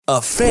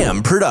A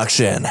FAM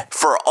production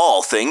for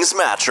all things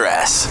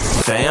mattress.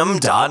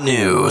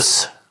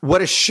 FAM.news.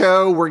 What a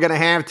show we're going to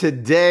have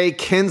today.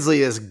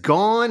 Kinsley is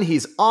gone.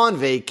 He's on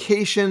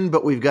vacation,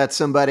 but we've got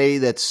somebody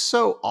that's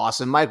so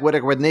awesome. Mike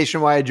Whitaker with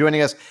Nationwide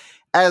joining us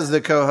as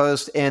the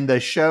co-host. And the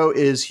show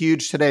is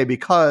huge today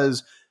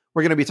because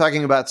we're going to be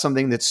talking about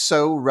something that's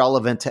so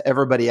relevant to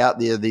everybody out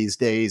there these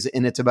days.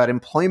 And it's about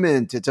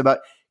employment. It's about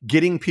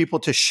getting people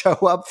to show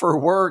up for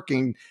work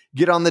and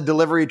get on the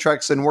delivery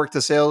trucks and work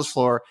the sales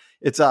floor.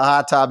 It's a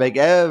hot topic.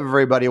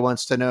 Everybody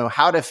wants to know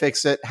how to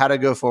fix it, how to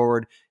go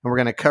forward, and we're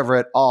going to cover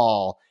it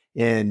all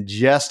in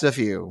just a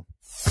few.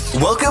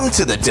 Welcome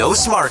to the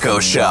Dos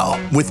Marcos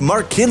Show with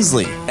Mark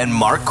Kinsley and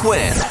Mark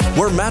Quinn,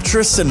 where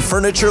mattress and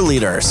furniture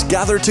leaders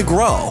gather to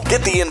grow,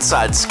 get the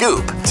inside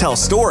scoop, tell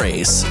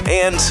stories,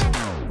 and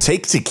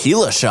take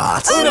tequila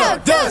shots. Uno,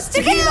 dos,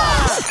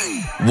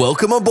 tequila!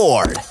 Welcome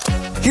aboard.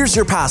 Here's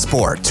your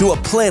passport to a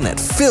planet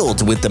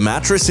filled with the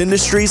mattress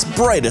industry's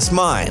brightest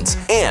minds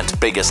and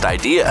biggest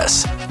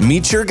ideas.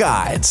 Meet your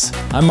guides.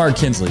 I'm Mark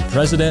Kinsley,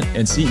 President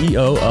and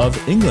CEO of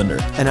Englander.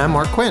 And I'm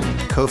Mark Quinn,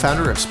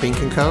 co-founder of Spink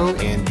 & Co.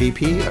 and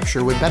VP of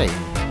Sherwood Bedding.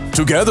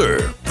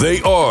 Together,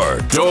 they are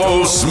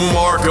Dos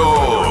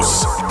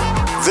Marcos.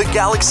 The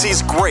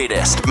galaxy's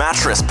greatest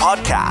mattress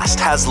podcast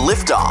has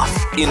liftoff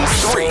in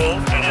 3,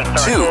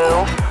 2,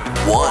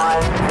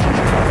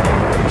 1.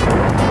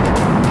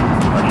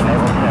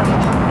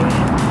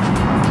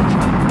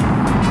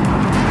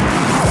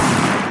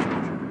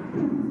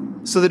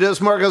 So the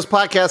Dos Marcos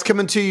podcast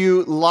coming to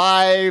you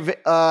live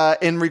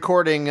in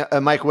recording.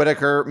 Mike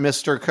Whitaker,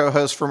 Mr.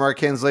 Co-host for Mark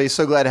Kinsley.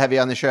 So glad to have you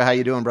on the show. How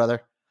you doing,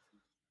 brother?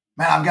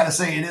 Man, I've got to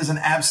say it is an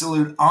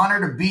absolute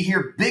honor to be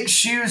here. Big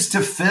shoes to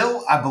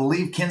fill. I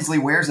believe Kinsley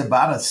wears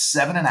about a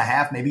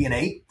 7.5, maybe an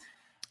 8.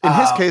 In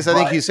his case, I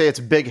think you say it's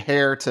big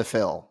hair to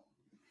fill.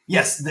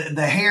 Yes,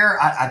 the hair,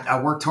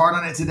 I worked hard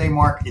on it today,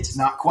 Mark. It's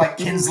not quite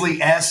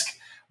Kinsley-esque,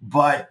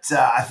 but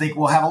I think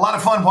we'll have a lot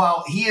of fun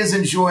while he is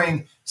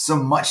enjoying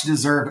some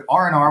much-deserved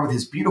R&R with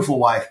his beautiful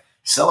wife,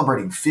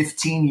 celebrating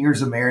 15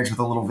 years of marriage with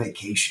a little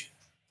vacation.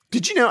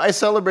 Did you know I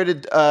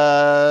celebrated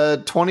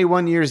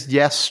 21 years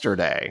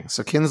yesterday?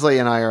 So Kinsley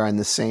and I are in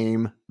the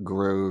same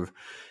groove.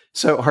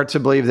 So hard to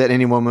believe that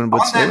any woman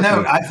would stay with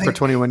me for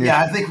 21 years.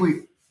 Yeah, I think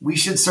we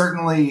should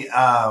certainly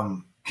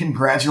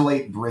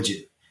congratulate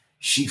Bridget.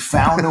 She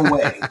found a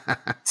way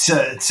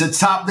to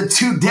top the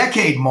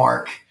 2-decade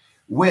mark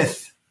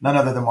with none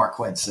other than Mark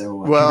Quinn.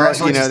 So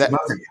congratulations to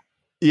both of you.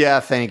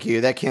 Yeah, thank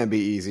you. That can't be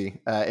easy.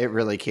 It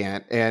really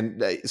can't.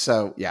 And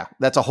so, yeah,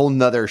 that's a whole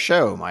nother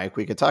show, Mike,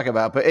 we could talk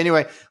about. But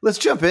anyway, let's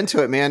jump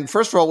into it, man.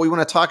 First of all, we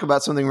want to talk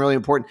about something really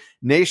important.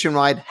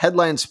 Nationwide,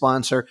 headline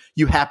sponsor.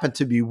 You happen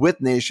to be with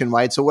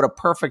Nationwide. So what a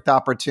perfect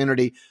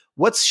opportunity.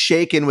 What's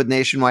shaking with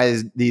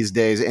Nationwide these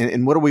days?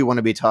 And what do we want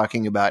to be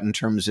talking about in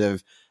terms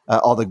of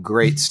all the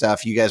great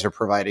stuff you guys are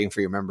providing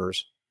for your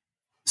members?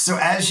 So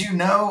as you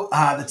know,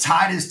 the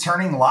tide is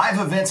turning. Live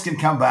events can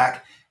come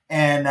back.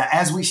 And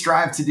as we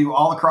strive to do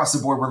all across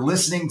the board, we're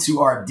listening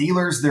to our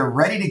dealers. They're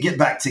ready to get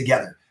back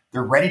together.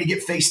 They're ready to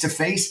get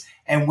face-to-face,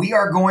 and we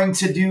are going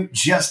to do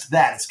just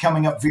that. It's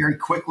coming up very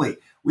quickly.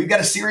 We've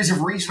got a series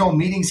of regional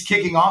meetings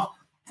kicking off,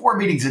 4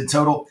 meetings in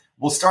total.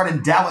 We'll start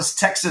in Dallas,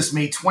 Texas,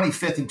 May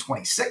 25th and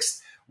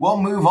 26th. We'll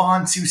move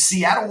on to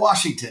Seattle,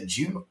 Washington,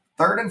 June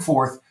 3rd and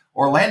 4th,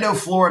 Orlando,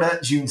 Florida,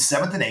 June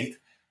 7th and 8th,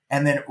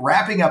 and then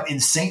wrapping up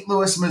in St.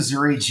 Louis,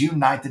 Missouri, June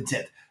 9th and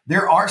 10th.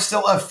 There are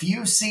still a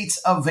few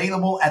seats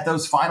available at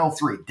those final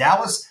 3.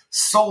 Dallas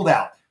sold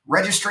out.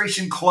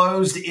 Registration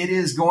closed. It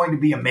is going to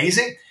be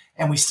amazing.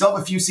 And we still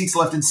have a few seats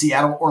left in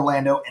Seattle,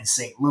 Orlando, and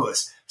St.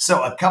 Louis.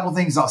 So a couple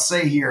things I'll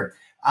say here.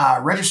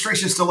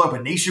 Registration is still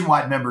open.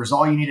 Nationwide members,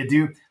 all you need to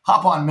do,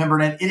 hop on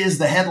MemberNet. It is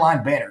the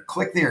headline banner.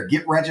 Click there,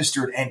 get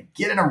registered, and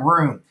get in a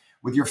room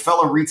with your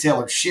fellow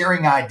retailers,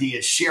 sharing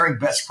ideas, sharing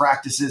best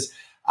practices,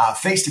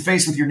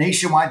 face-to-face with your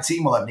Nationwide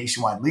team. We'll have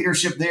Nationwide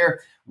leadership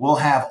there. We'll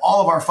have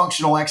all of our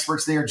functional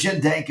experts there,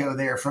 Jen Danko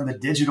there from the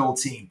digital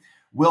team.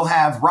 We'll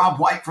have Rob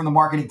White from the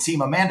marketing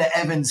team, Amanda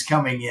Evans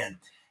coming in,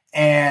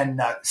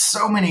 and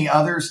so many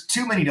others,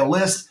 too many to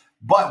list.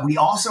 But we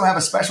also have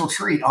a special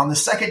treat. On the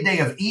second day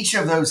of each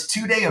of those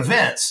 2-day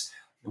events,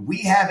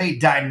 we have a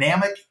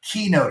dynamic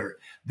keynoter.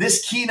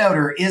 This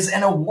keynoter is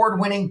an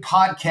award-winning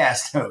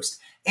podcast host,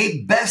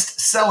 a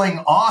best-selling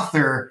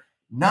author,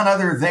 none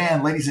other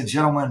than, ladies and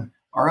gentlemen,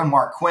 our own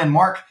Mark Quinn.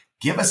 Mark,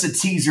 give us a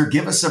teaser,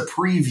 give us a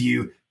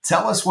preview.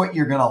 Tell us what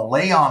you're going to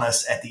lay on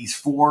us at these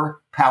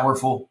 4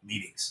 powerful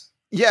meetings.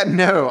 Yeah,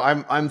 no,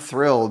 I'm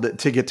thrilled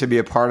to get to be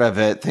a part of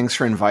it. Thanks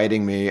for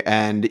inviting me.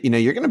 And,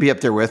 you're going to be up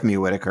there with me,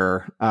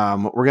 Whitaker.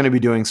 We're going to be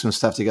doing some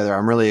stuff together.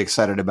 I'm really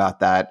excited about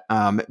that.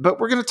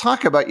 But we're going to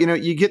talk about,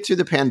 you get through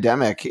the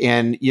pandemic,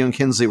 and you and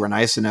Kinsley were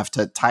nice enough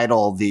to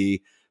title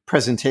the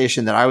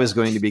presentation that I was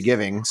going to be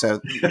giving.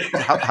 So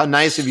how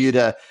nice of you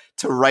to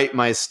write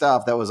my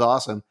stuff. That was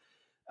awesome.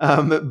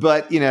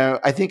 But,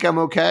 I think I'm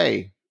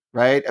okay.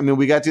 Right. I mean,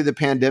 we got through the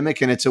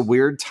pandemic and it's a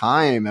weird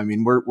time. I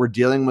mean, we're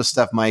dealing with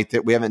stuff, Mike,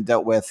 that we haven't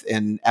dealt with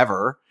in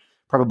ever,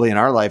 probably in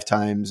our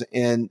lifetimes.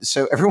 And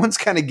so everyone's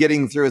kind of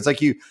getting through. It's like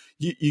you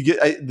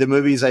get the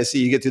movies I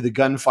see, you get through the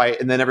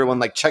gunfight and then everyone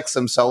like checks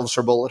themselves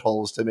for bullet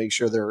holes to make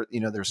sure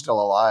they're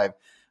still alive.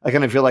 I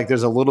kind of feel like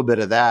there's a little bit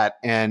of that.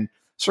 And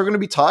so we're going to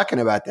be talking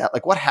about that.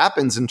 Like what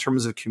happens in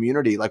terms of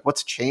community, like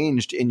what's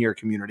changed in your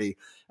community?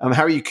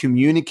 How are you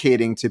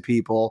communicating to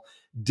people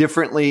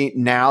differently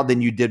now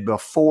than you did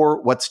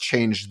before? What's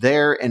changed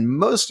there? And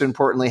most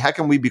importantly, how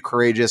can we be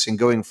courageous in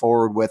going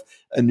forward with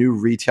a new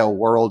retail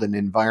world and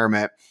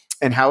environment?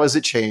 And how has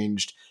it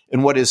changed?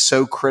 And what is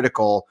so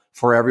critical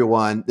for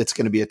everyone that's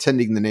going to be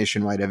attending the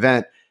nationwide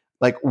event?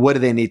 Like, what do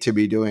they need to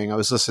be doing? I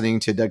was listening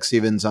to Doug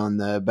Stevens on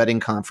the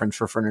betting conference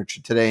for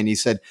Furniture Today, and he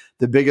said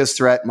the biggest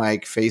threat,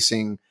 Mike,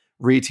 facing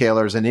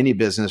retailers and any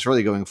business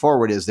really going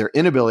forward is their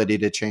inability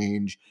to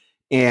change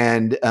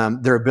and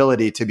their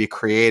ability to be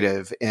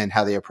creative in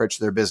how they approach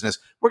their business.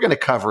 We're going to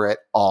cover it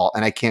all,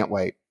 and I can't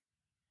wait.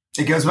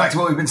 It goes back to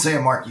what we've been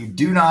saying, Mark. You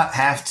do not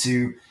have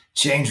to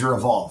change or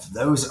evolve.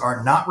 Those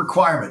are not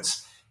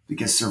requirements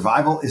because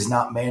survival is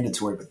not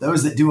mandatory. But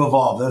those that do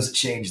evolve, those that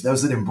change,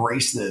 those that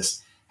embrace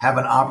this have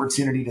an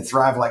opportunity to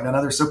thrive like none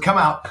other. So come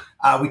out.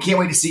 We can't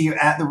wait to see you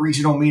at the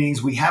regional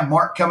meetings. We have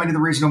Mark coming to the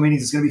regional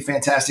meetings. It's going to be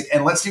fantastic.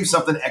 And let's do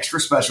something extra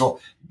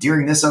special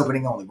during this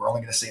opening only. We're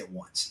only going to say it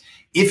once.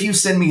 If you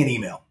send me an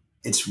email,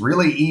 it's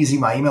really easy.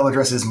 My email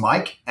address is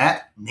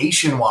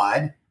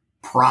mike@nationwideprime,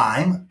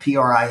 Prime,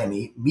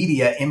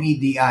 media,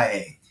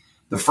 MEDIA.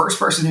 The first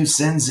person who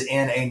sends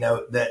in a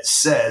note that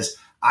says,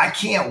 I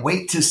can't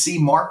wait to see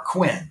Mark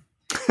Quinn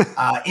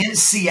in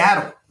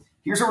Seattle.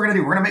 Here's what we're going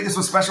to do. We're going to make this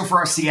one special for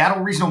our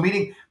Seattle regional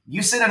meeting.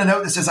 You send in a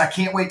note that says, I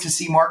can't wait to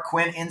see Mark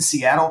Quinn in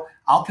Seattle.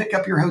 I'll pick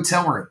up your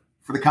hotel room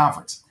for the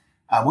conference.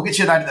 We'll get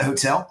you a night at the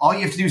hotel. All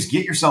you have to do is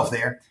get yourself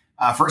there.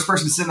 First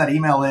person to send that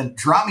email in,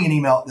 drop me an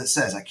email that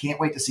says, I can't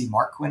wait to see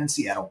Mark Quinn in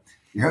Seattle.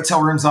 Your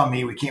hotel room's on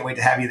me. We can't wait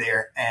to have you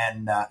there.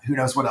 And who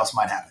knows what else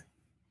might happen.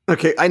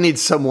 Okay, I need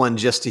someone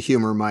just to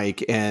humor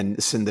Mike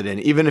and send it in.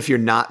 Even if you're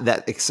not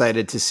that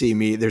excited to see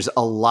me, there's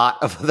a lot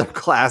of other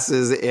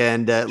classes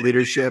and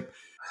leadership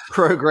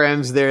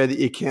programs there that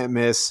you can't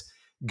miss.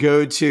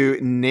 Go to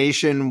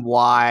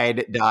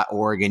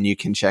nationwide.org and you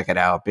can check it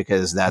out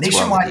because that's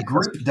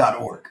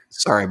nationwidegroup.org.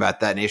 Sorry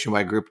about that.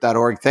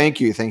 Nationwidegroup.org. Thank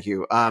you.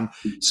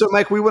 So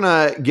Mike, we want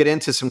to get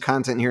into some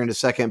content here in a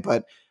second,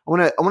 but I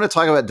want to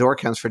talk about door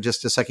counts for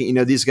just a second. You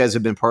know, these guys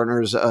have been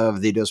partners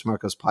of the Dos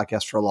Marcos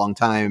podcast for a long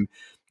time,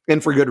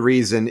 and for good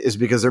reason, is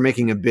because they're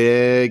making a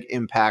big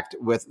impact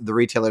with the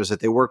retailers that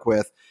they work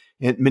with.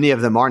 And many of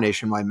them are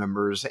Nationwide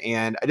members.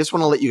 And I just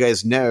want to let you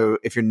guys know,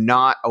 if you're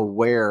not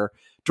aware,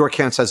 Door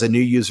Counts has a new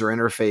user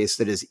interface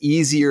that is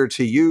easier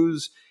to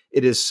use.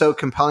 It is so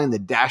compelling. The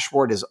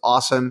dashboard is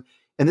awesome.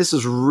 And this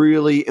is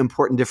really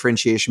important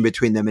differentiation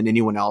between them and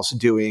anyone else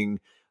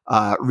doing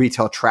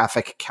retail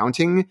traffic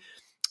counting.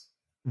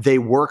 They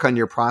work on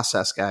your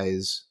process,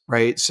 guys,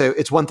 right? So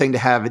it's one thing to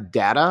have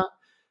data.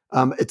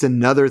 It's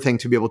another thing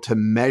to be able to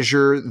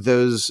measure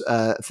those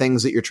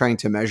things that you're trying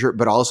to measure,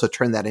 but also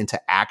turn that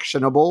into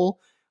actionable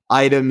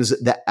items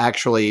that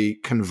actually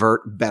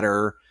convert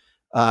better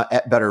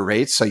at better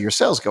rates. So your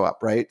sales go up,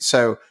 right?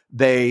 So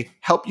they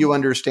help you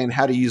understand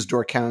how to use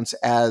door counts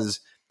as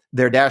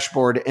their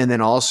dashboard and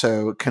then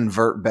also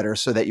convert better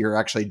so that you're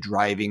actually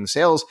driving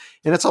sales.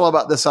 And it's all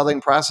about the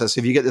selling process.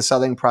 If you get the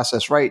selling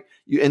process right,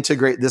 you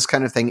integrate this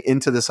kind of thing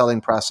into the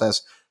selling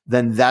process,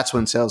 then that's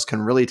when sales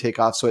can really take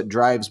off. So it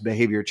drives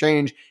behavior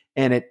change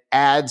and it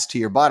adds to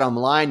your bottom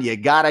line. You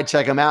got to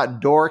check them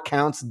out,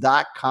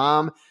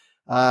 doorcounts.com.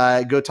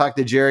 Go talk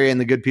to Jerry and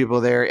the good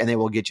people there, and they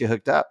will get you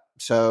hooked up.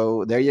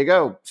 So there you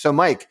go. So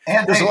Mike,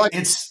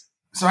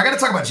 so I got to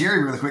talk about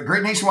Jerry really quick.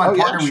 Great Nationwide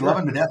partner. Yeah, sure. We love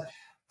him to death.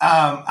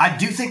 I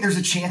do think there's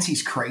a chance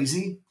he's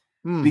crazy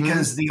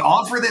because the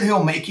offer that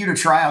he'll make you to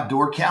try out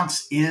door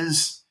counts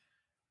is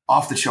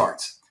off the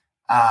charts.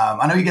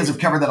 I know you guys have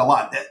covered that a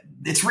lot.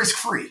 It's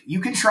risk-free. You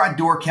can try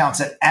door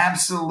counts at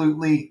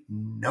absolutely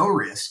no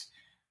risk.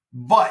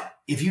 But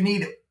if you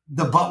need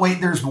the butt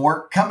weight, there's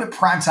more. Come to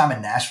Primetime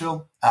in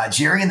Nashville.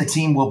 Jerry and the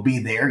team will be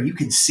there. You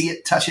can see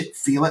it, touch it,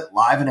 feel it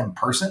live and in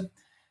person.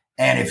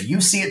 And if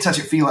you see it, touch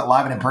it, feel it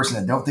live and in person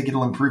and don't think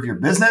it'll improve your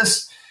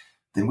business,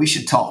 then we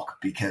should talk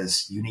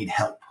because you need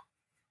help.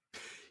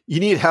 You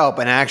need help,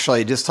 and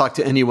actually just talk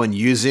to anyone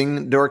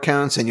using door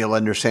counts and you'll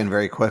understand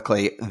very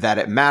quickly that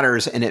it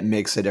matters and it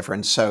makes a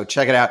difference. So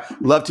check it out.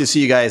 Love to see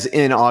you guys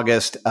in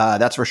August.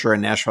 That's for sure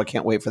in Nashville.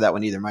 Can't wait for that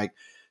one either, Mike.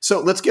 So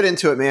let's get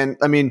into it, man.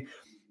 I mean,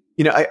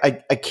 you know,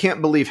 I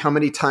can't believe how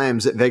many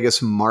times at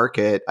Vegas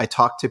Market I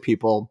talked to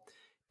people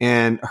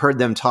and heard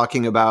them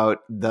talking about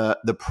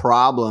the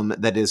problem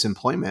that is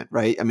employment,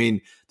 right? I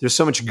mean, there's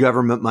so much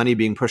government money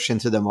being pushed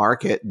into the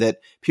market that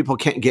people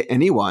can't get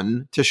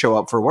anyone to show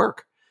up for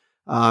work.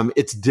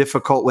 It's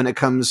difficult when it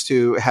comes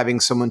to having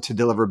someone to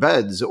deliver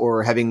beds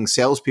or having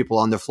salespeople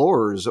on the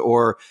floors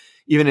or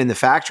even in the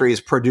factories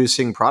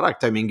producing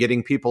product. I mean,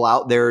 getting people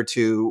out there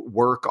to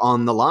work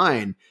on the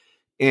line.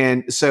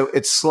 And so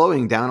it's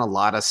slowing down a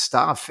lot of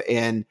stuff.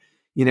 And,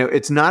 you know,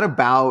 it's not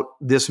about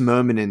this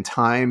moment in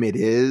time. It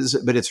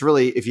is, but it's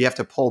really, if you have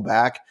to pull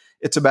back,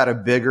 It's about a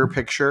bigger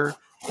picture,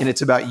 and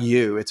it's about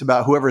you. It's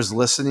about whoever's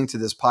listening to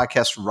this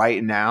podcast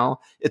right now.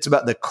 It's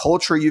about the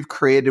culture you've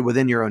created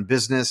within your own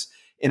business.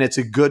 And it's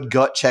a good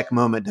gut check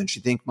moment, don't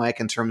you think, Mike,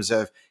 in terms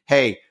of,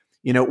 hey,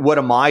 what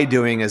am I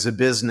doing as a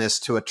business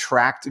to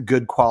attract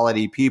good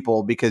quality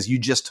people? Because you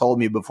just told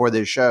me before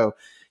this show,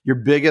 your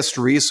biggest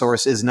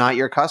resource is not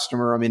your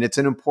customer. I mean, it's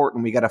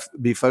important. We got to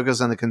be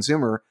focused on the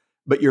consumer,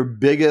 but your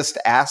biggest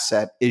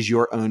asset is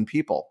your own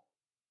people.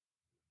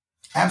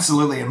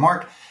 Absolutely. And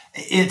Mark,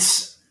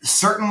 it's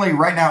certainly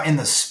right now in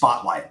the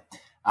spotlight.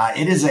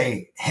 It is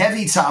a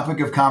heavy topic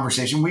of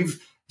conversation.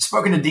 We've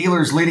spoken to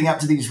dealers leading up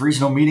to these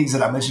regional meetings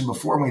that I mentioned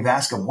before, and we've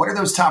asked them, what are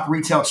those top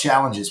retail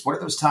challenges? What are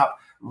those top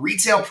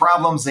retail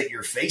problems that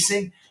you're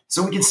facing?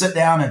 So we can sit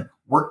down and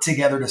work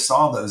together to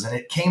solve those. And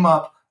it came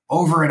up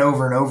over and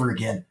over and over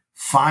again,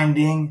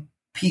 finding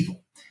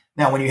people.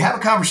 Now, when you have a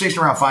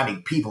conversation around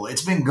finding people,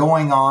 it's been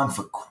going on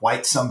for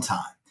quite some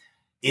time.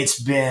 It's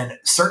been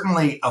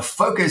certainly a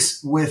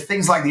focus with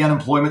things like the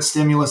unemployment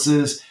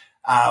stimuluses,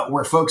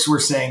 where folks were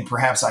saying,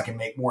 perhaps I can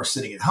make more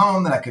sitting at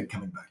home than I could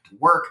coming back to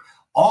work.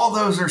 All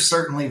those are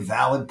certainly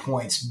valid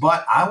points,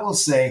 but I will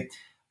say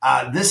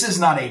this is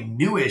not a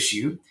new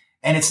issue,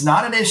 and it's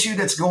not an issue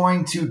that's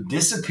going to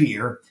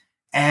disappear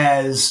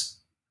as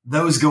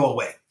those go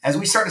away. As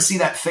we start to see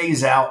that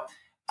phase out,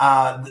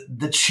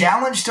 the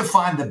challenge to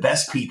find the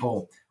best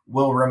people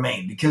will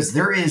remain, because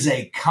there is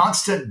a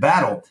constant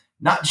battle,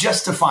 not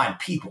just to find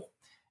people.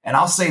 And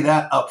I'll say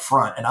that up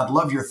front, and I'd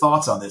love your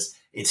thoughts on this.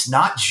 It's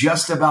not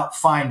just about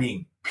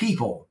finding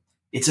people.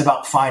 It's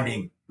about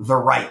finding the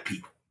right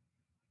people.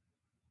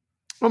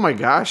 Oh my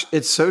gosh,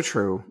 it's so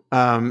true,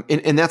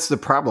 and that's the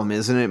problem,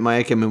 isn't it,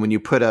 Mike? I mean, when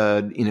you put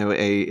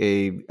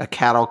a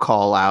cattle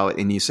call out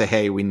and you say,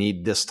 "Hey, we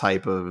need this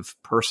type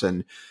of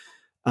person,"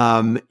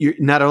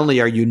 not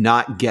only are you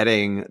not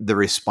getting the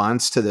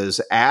response to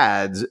those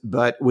ads,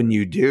 but when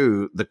you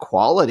do, the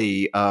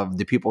quality of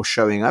the people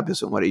showing up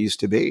isn't what it used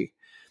to be,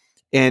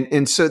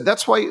 and so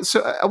that's why.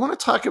 So I want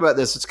to talk about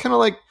this. It's kind of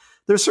like,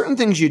 there's certain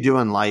things you do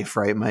in life,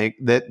 right, Mike,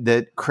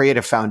 that create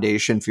a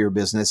foundation for your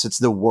business. It's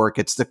the work,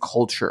 it's the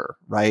culture,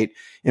 right?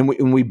 And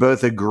we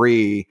both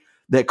agree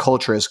that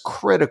culture is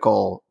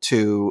critical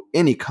to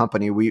any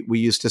company. We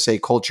used to say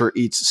culture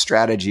eats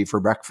strategy for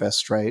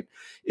breakfast, right?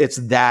 It's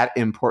that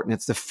important.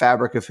 It's the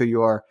fabric of who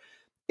you are.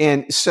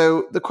 And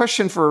so the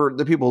question for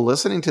the people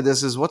listening to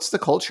this is, what's the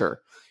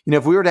culture?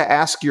 If we were to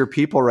ask your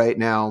people right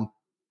now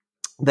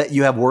that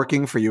you have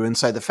working for you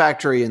inside the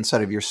factory,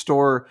 inside of your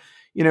store,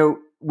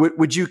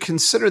 would you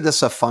consider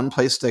this a fun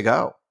place to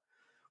go?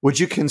 Would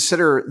you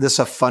consider this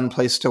a fun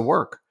place to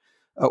work?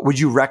 Would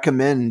you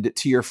recommend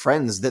to your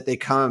friends that they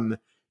come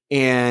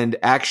and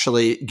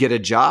actually get a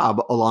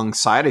job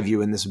alongside of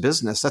you in this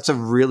business? That's a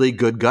really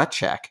good gut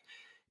check.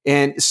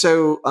 And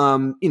so,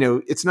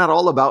 it's not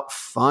all about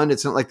fun.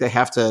 It's not like they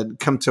have to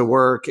come to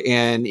work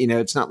and,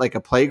 it's not like a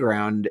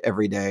playground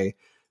every day,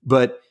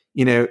 but,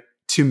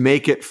 to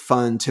make it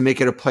fun, to make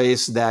it a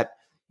place that,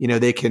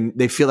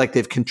 they feel like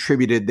they've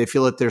contributed. They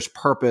feel that there's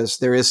purpose.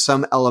 There is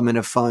some element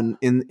of fun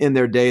in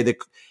their day. That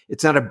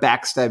it's not a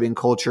backstabbing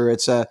culture.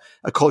 It's a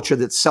culture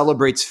that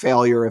celebrates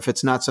failure if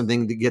it's not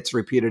something that gets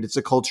repeated. It's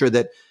a culture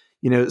that,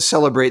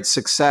 celebrates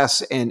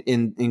success and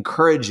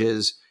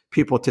encourages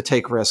people to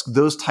take risks,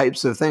 those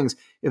types of things.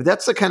 If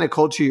that's the kind of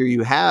culture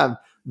you have,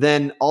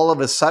 then all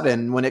of a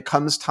sudden, when it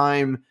comes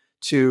time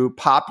to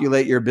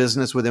populate your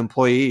business with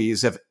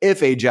employees,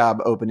 if a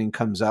job opening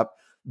comes up,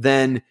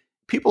 then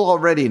people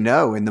already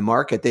know in the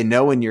market, they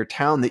know in your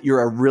town that you're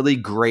a really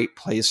great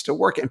place to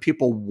work and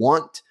people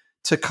want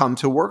to come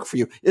to work for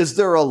you. Is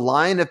there a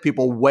line of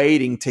people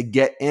waiting to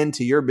get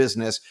into your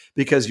business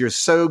because you're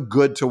so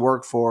good to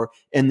work for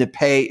and the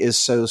pay is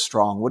so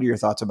strong? What are your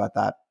thoughts about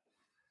that?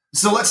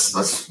 So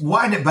let's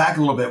wind it back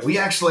a little bit. We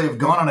actually have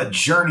gone on a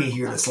journey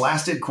here that's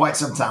lasted quite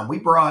some time. We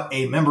brought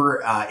a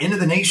member into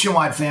the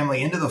Nationwide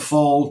family, into the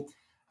fold.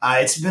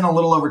 It's been a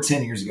little over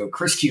 10 years ago.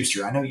 Chris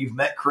Kuster. I know you've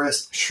met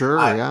Chris. Sure,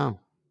 yeah.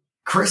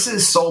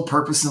 Chris's sole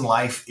purpose in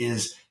life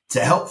is to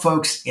help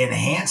folks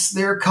enhance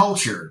their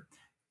culture,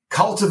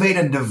 cultivate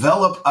and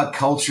develop a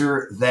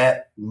culture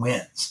that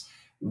wins.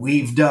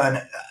 We've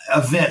done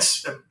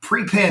events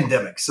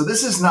pre-pandemic. So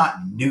this is not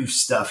new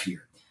stuff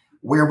here,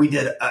 where we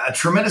did a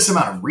tremendous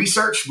amount of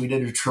research. We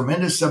did a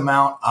tremendous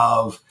amount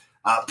of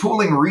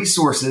pooling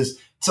resources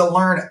to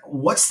learn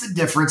what's the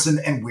difference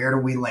and where do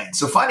we land.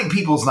 So finding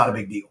people is not a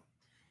big deal.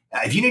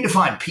 If you need to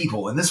find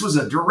people, and this was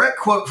a direct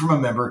quote from a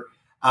member,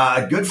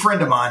 a good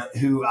friend of mine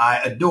who I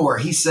adore,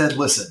 he said,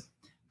 listen,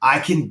 I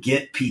can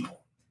get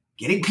people.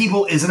 Getting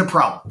people isn't a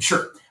problem.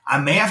 Sure, I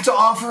may have to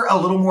offer a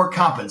little more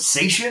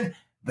compensation,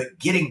 but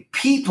getting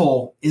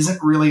people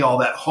isn't really all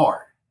that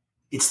hard.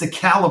 It's the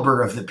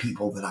caliber of the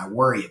people that I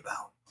worry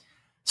about.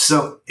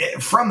 So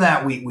from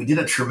that, we did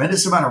a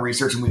tremendous amount of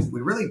research, and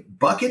we really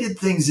bucketed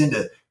things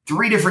into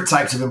 3 different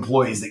types of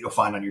employees that you'll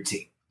find on your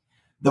team.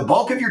 The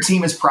bulk of your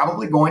team is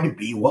probably going to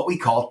be what we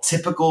call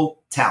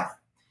typical talent.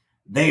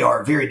 They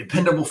are very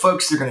dependable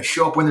folks. They're going to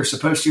show up when they're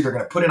supposed to. They're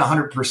going to put in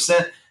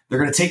 100%. They're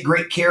going to take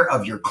great care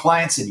of your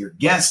clients and your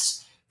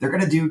guests. they're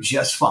going to do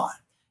just fine.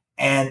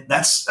 And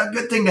that's a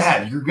good thing to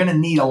have. You're going to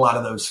need a lot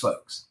of those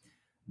folks.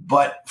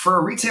 But for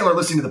a retailer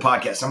listening to the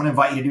podcast, I'm going to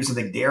invite you to do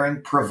something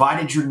daring,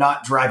 provided you're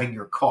not driving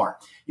your car.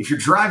 If you're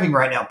driving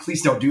right now,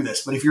 please don't do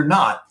this. But if you're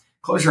not,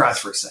 close your eyes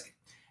for a second.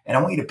 And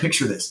I want you to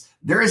picture this.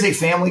 There is a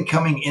family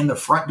coming in the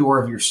front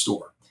door of your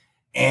store.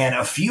 And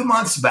a few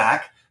months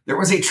back, there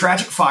was a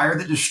tragic fire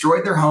that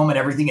destroyed their home and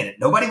everything in it.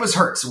 Nobody was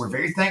hurt. So we're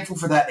very thankful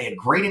for that. They had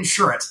great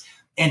insurance.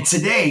 And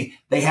today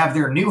they have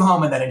their new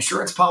home and that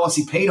insurance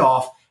policy paid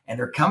off. And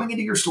they're coming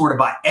into your store to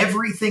buy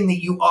everything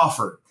that you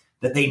offer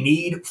that they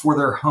need for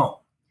their home.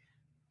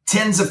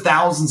 Tens of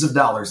thousands of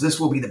dollars. This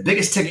will be the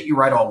biggest ticket you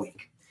write all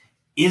week.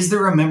 Is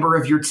there a member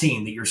of your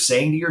team that you're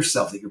saying to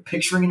yourself, that you're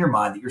picturing in your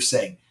mind, that you're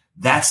saying,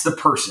 that's the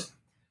person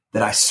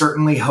that I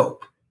certainly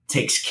hope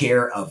takes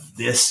care of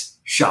this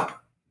shopper?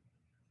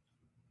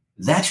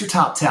 That's your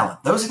top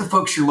talent. Those are the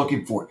folks you're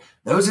looking for.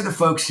 Those are the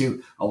folks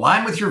who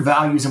align with your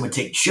values and would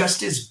take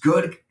just as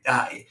good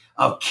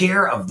of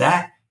care of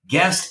that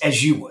guest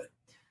as you would.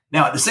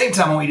 Now, at the same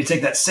time, I want you to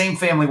take that same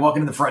family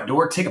walking in the front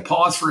door, take a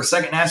pause for a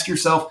second and ask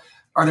yourself,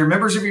 are there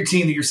members of your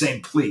team that you're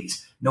saying,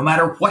 please, no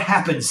matter what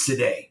happens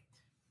today,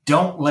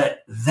 don't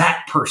let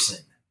that person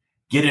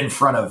get in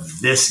front of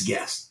this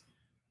guest?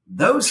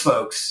 Those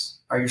folks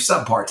are your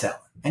subpar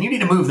talent, and you need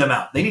to move them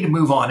out. They need to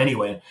move on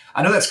anyway.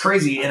 I know that's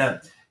crazy.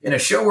 In a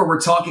show where we're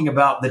talking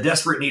about the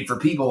desperate need for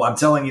people, I'm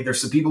telling you,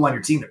 there's some people on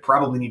your team that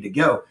probably need to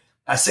go.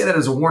 I say that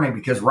as a warning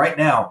because right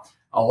now,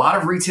 a lot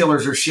of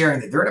retailers are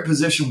sharing that they're in a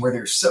position where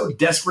they're so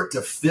desperate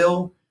to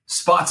fill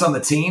spots on the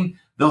team,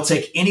 they'll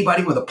take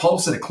anybody with a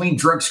pulse and a clean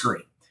drug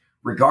screen,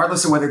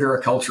 regardless of whether they're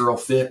a cultural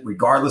fit,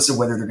 regardless of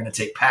whether they're going to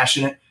take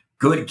passionate,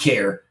 good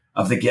care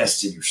of the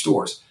guests in your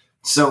stores.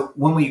 So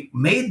when we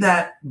made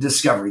that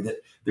discovery that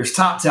there's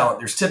top talent,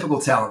 there's typical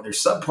talent,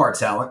 there's subpar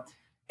talent,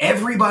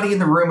 everybody in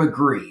the room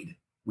agreed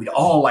we'd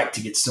all like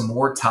to get some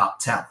more top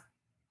talent.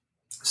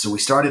 So we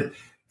started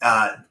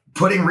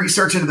putting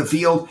research into the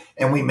field,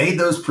 and we made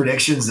those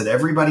predictions that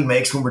everybody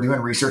makes when we're doing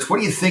research. What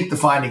do you think the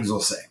findings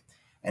will say?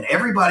 And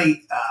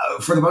everybody,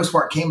 for the most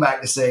part, came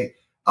back to say,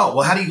 oh,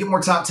 well, how do you get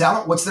more top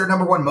talent? What's their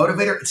number one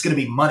motivator? It's going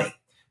to be money.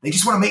 They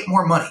just want to make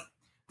more money.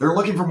 They're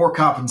looking for more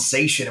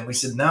compensation. And we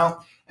said,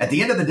 no. At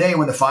the end of the day,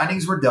 when the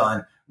findings were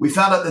done, we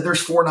found out that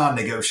there's 4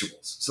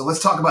 non-negotiables. So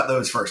let's talk about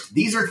those first.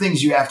 These are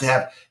things you have to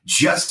have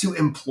just to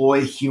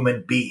employ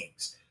human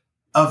beings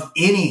of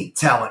any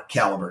talent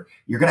caliber.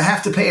 You're going to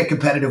have to pay a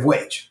competitive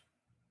wage.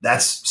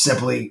 That's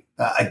simply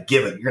a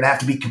given. You're going to have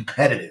to be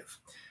competitive.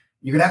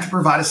 You're going to have to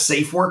provide a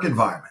safe work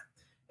environment.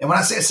 And when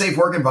I say a safe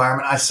work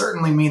environment, I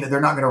certainly mean that they're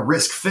not going to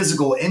risk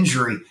physical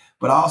injury,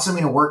 but I also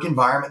mean a work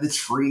environment that's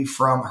free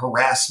from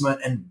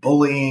harassment and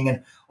bullying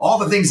and all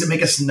the things that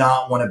make us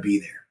not want to be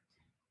there.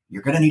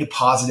 You're going to need a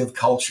positive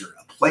culture,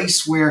 a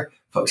place where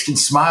folks can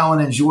smile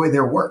and enjoy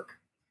their work.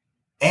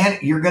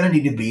 And you're going to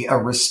need to be a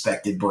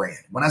respected brand.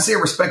 When I say a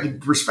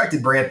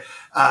respected brand,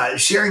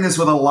 sharing this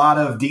with a lot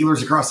of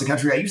dealers across the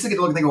country, I used to get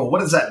to look and think, well,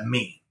 what does that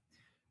mean?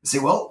 I say,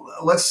 well,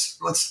 let's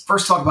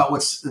first talk about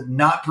what's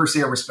not per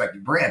se a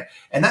respected brand.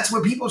 And that's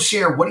when people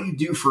share, what do you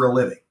do for a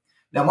living?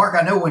 Now, Mark,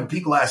 I know when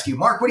people ask you,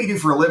 Mark, what do you do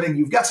for a living?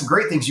 You've got some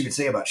great things you can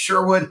say about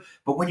Sherwood.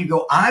 But when you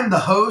go, I'm the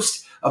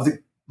host of the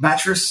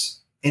mattress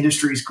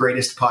industry's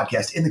greatest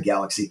podcast in the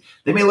galaxy,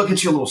 they may look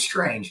at you a little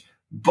strange,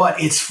 but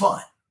it's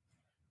fun.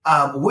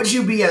 Would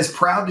you be as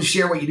proud to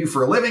share what you do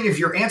for a living if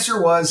your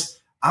answer was,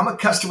 I'm a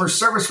customer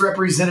service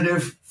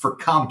representative for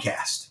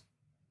Comcast?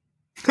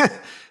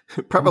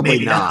 Probably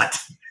Maybe not.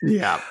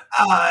 Yeah.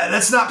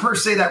 That's not per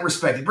se that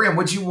respected brand.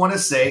 Would you want to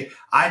say,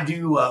 I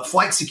do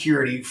flight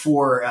security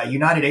for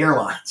United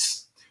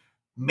Airlines?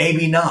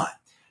 Maybe not.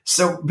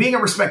 So being a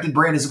respected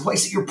brand is a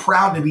place that you're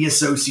proud to be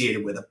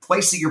associated with, a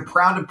place that you're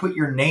proud to put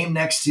your name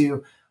next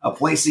to, a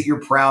place that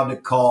you're proud to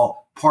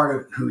call part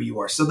of who you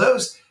are. So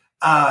those,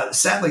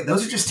 sadly,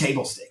 those are just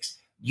table stakes.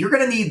 You're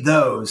going to need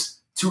those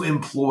to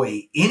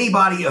employ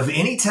anybody of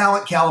any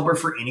talent caliber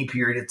for any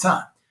period of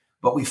time.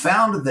 But we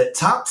found that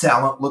top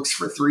talent looks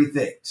for 3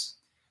 things.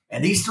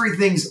 And these 3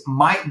 things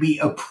might be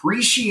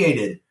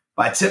appreciated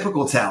by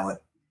typical talent,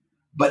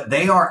 but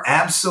they are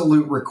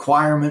absolute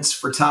requirements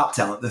for top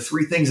talent. The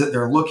 3 things that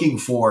they're looking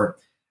for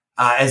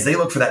as they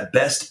look for that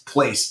best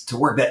place to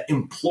work, that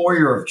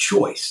employer of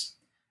choice.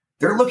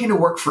 They're looking to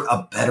work for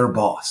a better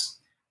boss.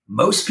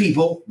 Most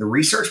people, the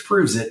research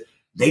proves it,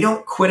 they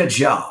don't quit a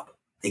job.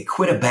 They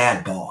quit a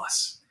bad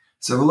boss.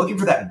 So they're looking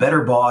for that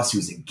better boss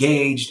who's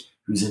engaged,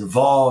 who's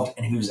involved,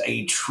 and who's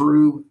a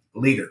true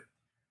leader.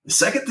 The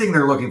second thing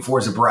they're looking for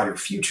is a brighter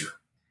future.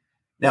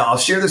 Now, I'll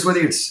share this with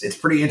you. It's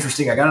pretty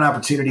interesting. I got an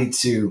opportunity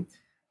to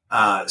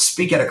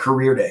speak at a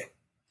career day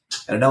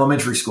at an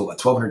elementary school,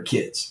 about 1,200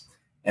 kids.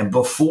 And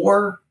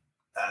before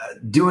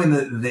doing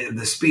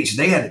the speech,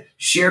 they had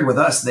shared with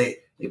us, they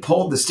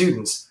polled the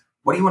students,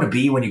 what do you want to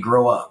be when you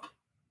grow up?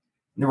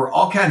 And there were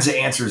all kinds of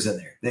answers in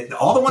there.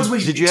 All the ones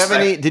we did you expect.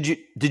 Have any?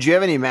 Did you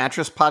have any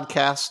mattress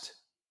podcast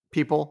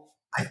people?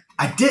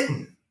 I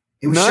didn't.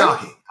 It was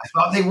shocking. I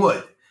thought they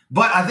would.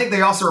 But I think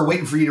they also are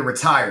waiting for you to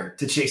retire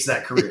to chase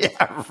that career.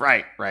 Yeah,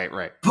 right.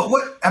 But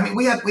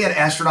we had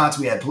astronauts,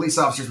 we had police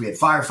officers, we had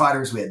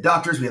firefighters, we had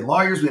doctors, we had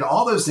lawyers, we had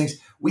all those things.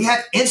 We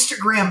had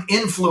Instagram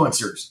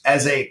influencers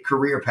as a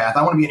career path.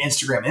 I want to be an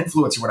Instagram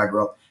influencer when I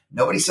grow up.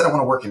 Nobody said I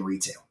want to work in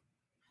retail.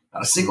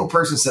 Not a single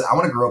person said I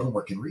want to grow up and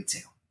work in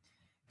retail.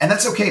 And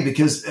that's okay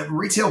because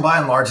retail by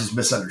and large is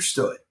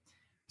misunderstood.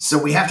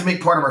 So we have to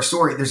make part of our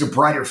story. There's a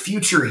brighter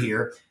future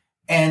here.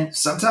 And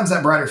sometimes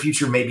that brighter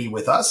future may be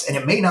with us and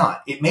it may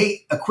not. It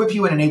may equip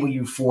you and enable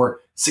you for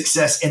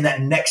success in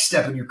that next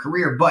step in your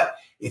career. But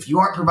if you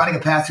aren't providing a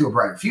path to a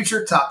brighter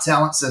future, top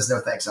talent says, no,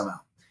 thanks, I'm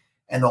out.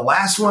 And the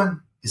last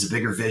one is a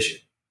bigger vision.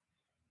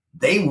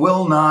 They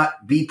will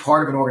not be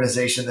part of an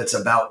organization that's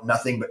about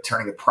nothing but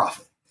turning a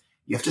profit.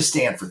 You have to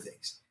stand for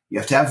things. You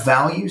have to have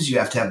values. You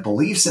have to have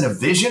beliefs and a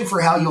vision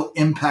for how you'll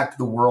impact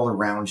the world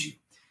around you.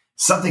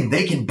 Something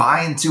they can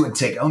buy into and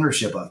take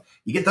ownership of.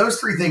 You get those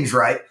three things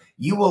right,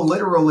 you will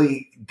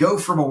literally go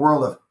from a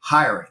world of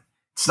hiring.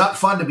 It's not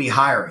fun to be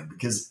hiring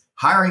because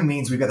hiring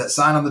means we've got that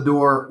sign on the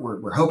door.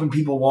 We're hoping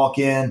people walk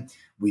in.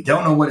 We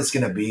don't know what it's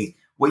going to be.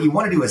 What you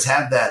want to do is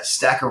have that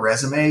stack of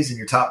resumes in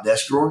your top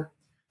desk drawer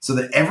so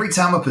that every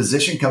time a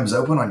position comes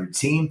open on your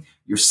team,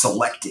 you're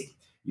selecting.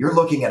 You're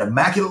looking at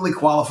immaculately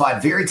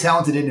qualified, very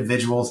talented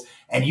individuals,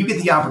 and you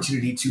get the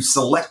opportunity to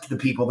select the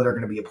people that are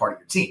going to be a part of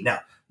your team. Now,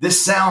 this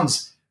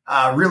sounds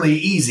really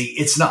easy.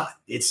 It's not.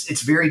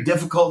 It's very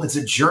difficult. It's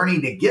a journey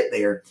to get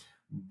there.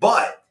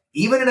 But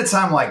even in a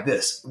time like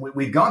this,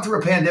 we've gone through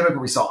a pandemic where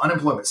we saw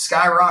unemployment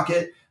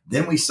skyrocket.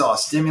 Then we saw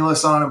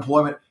stimulus on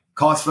unemployment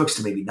cause folks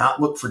to maybe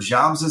not look for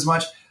jobs as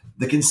much.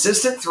 The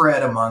consistent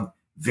thread among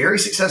very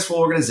successful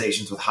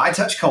organizations with high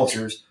touch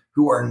cultures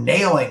who are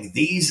nailing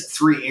these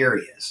three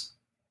areas,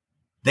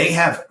 they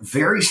have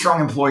very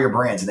strong employer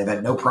brands and they've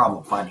had no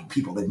problem finding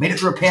people. They've made it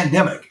through a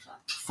pandemic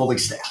fully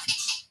staffed.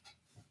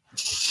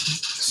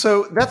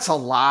 So that's a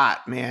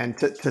lot, man,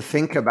 to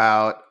think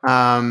about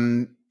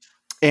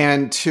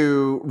and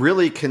to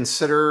really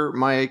consider,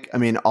 Mike. I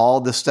mean,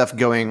 all the stuff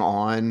going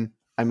on.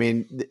 I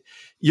mean,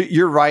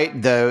 you're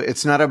right, though.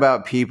 It's not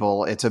about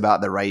people. It's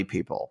about the right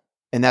people.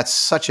 And that's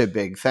such a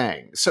big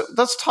thing. So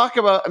let's talk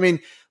about,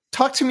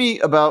 talk to me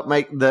about,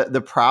 Mike,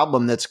 the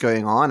problem that's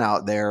going on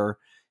out there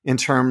in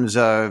terms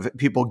of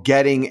people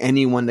getting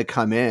anyone to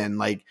come in.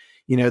 Like,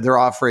 they're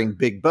offering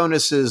big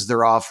bonuses.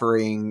 They're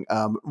offering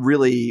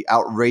really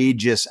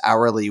outrageous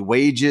hourly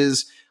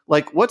wages.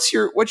 Like, what's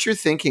your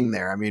thinking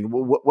there? I mean,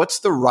 what's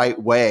the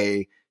right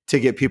way to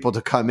get people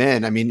to come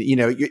in? I mean,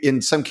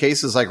 in some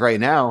cases, like right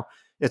now,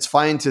 it's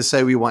fine to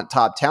say we want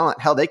top talent.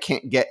 Hell, they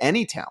can't get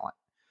any talent.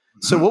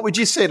 So what would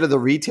you say to the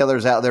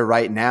retailers out there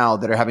right now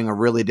that are having a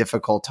really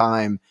difficult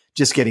time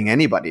just getting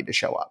anybody to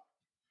show up?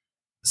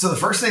 So the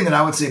first thing that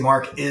I would say,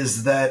 Mark,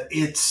 is that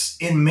it's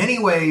in many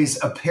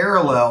ways a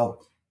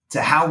parallel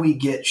to how we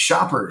get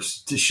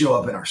shoppers to show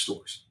up in our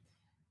stores.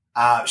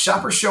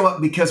 Shoppers show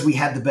up because we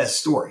had the best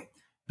story.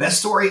 Best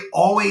story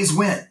always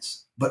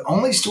wins, but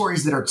only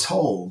stories that are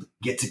told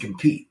get to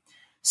compete.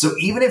 So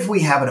even if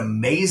we have an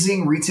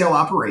amazing retail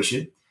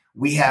operation,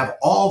 we have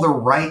all the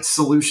right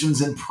solutions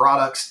and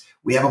products,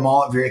 we have them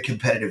all at very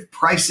competitive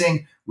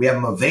pricing, we have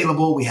them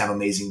available, we have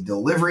amazing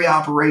delivery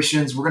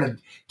operations, we're going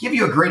to give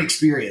you a great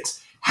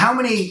experience. How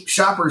many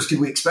shoppers could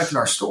we expect in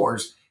our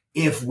stores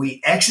if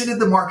we exited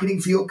the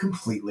marketing field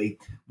completely,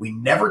 we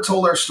never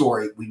told our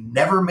story, we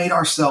never made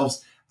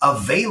ourselves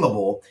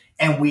available,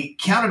 and we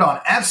counted on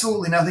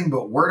absolutely nothing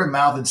but word of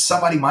mouth, and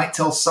somebody might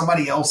tell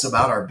somebody else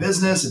about our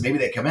business, and maybe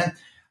they come in?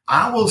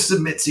 I will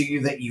submit to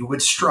you that you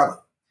would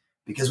struggle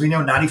because we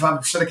know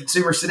 95% of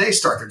consumers today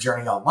start their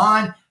journey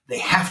online. They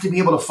have to be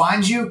able to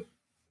find you,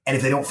 and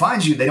if they don't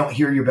find you, they don't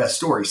hear your best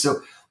story.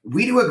 So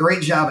we do a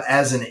great job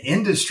as an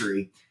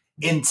industry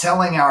in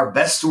telling our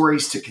best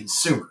stories to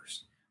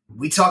consumers.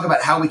 We talk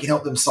about how we can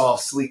help them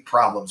solve sleep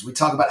problems. We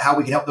talk about how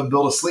we can help them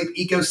build a sleep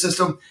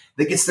ecosystem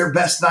that gets their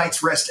best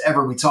night's rest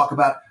ever. We talk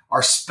about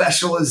our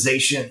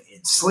specialization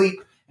in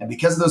sleep. And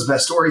because of those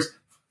best stories,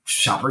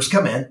 shoppers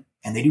come in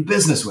and they do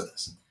business with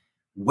us.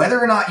 Whether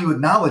or not you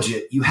acknowledge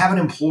it, you have an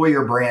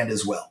employer brand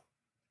as well.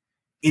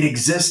 It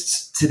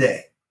exists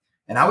today.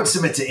 And I would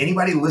submit to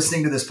anybody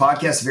listening to this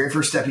podcast, the very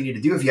first step you need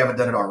to do, if you haven't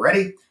done it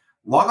already,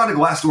 log on to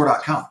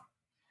Glassdoor.com.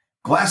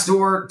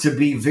 Glassdoor, to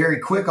be very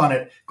quick on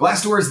it,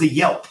 Glassdoor is the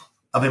Yelp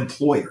of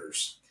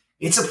employers.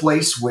 It's a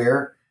place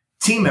where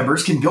team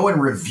members can go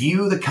and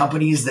review the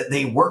companies that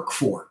they work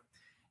for.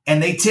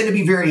 And they tend to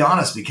be very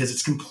honest because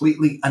it's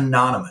completely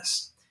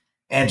anonymous.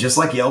 And just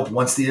like Yelp,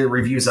 once the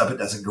review's up, it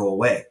doesn't go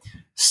away.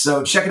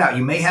 So check it out.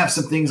 You may have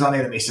some things on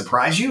there that may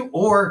surprise you,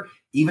 or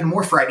even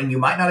more frightening, you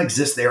might not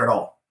exist there at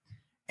all.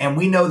 And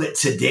we know that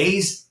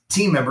today's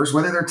team members,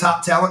 whether they're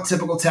top talent,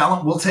 typical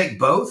talent, will take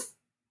both.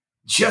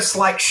 Just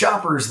like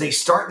shoppers, they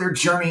start their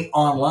journey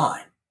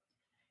online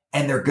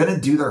and they're going to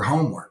do their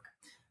homework.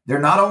 They're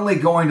not only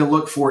going to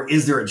look for,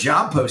 is there a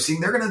job posting?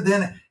 They're going to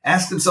then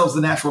ask themselves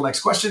the natural next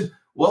question.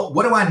 Well,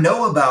 what do I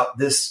know about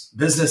this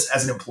business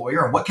as an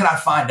employer and what can I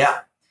find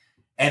out?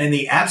 And in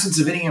the absence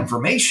of any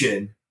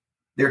information,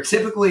 they're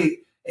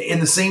typically in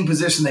the same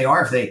position they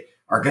are if they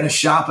are going to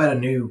shop at a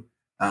new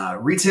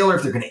retailer,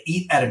 if they're going to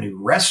eat at a new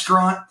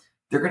restaurant.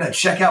 They're going to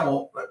check out,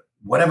 well,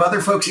 what have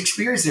other folks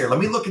experienced there? Let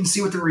me look and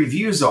see what the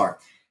reviews are.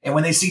 And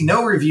when they see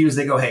no reviews,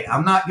 they go, hey,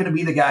 I'm not going to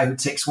be the guy who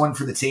takes one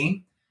for the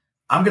team.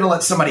 I'm going to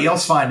let somebody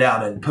else find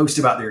out and post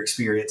about their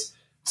experience.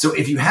 So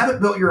if you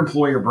haven't built your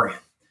employer brand,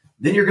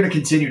 then you're going to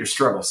continue to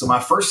struggle. So my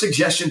first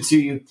suggestion to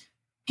you,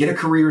 get a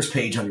careers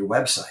page on your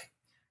website.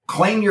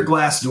 Claim your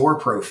Glassdoor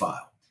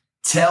profile.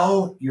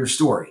 Tell your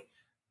story.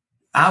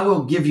 I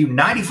will give you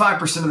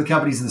 95% of the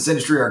companies in this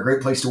industry are a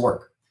great place to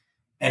work.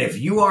 And if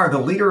you are the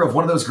leader of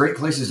one of those great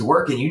places to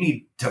work and you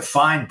need to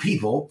find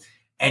people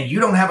and you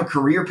don't have a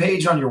career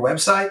page on your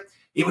website,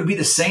 it would be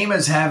the same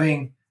as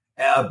having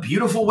a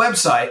beautiful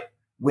website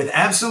with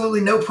absolutely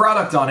no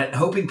product on it and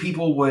hoping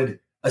people would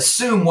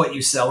assume what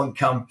you sell and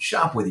come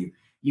shop with you.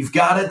 You've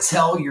got to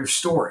tell your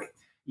story.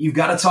 You've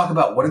got to talk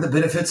about what are the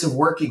benefits of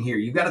working here.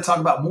 You've got to talk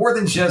about more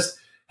than just,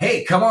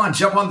 hey, come on,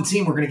 jump on the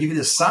team. We're going to give you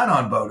this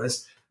sign-on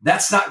bonus.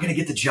 That's not going to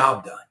get the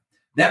job done.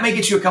 That may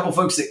get you a couple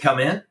folks that come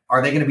in.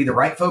 Are they going to be the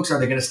right folks? Are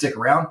they going to stick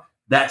around?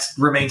 That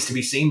remains to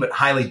be seen, but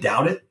highly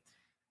doubt it.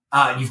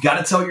 You've got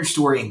to tell your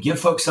story and give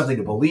folks something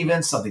to believe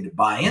in, something to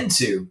buy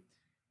into.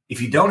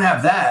 If you don't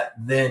have that,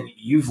 then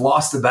you've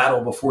lost the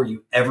battle before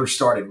you ever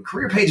started. And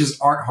career pages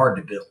aren't hard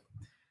to build.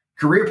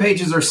 Career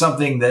pages are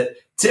something that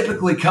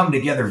typically come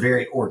together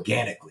very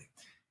organically.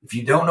 If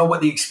you don't know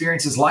what the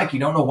experience is like, you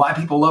don't know why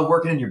people love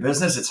working in your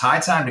business, it's high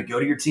time to go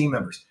to your team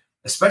members,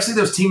 especially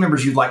those team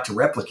members you'd like to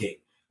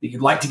replicate, that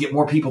you'd like to get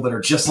more people that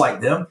are just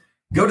like them.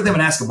 Go to them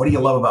and ask them, what do you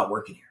love about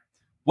working here?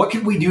 What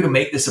can we do to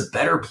make this a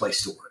better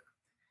place to work?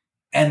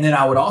 And then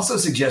I would also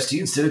suggest to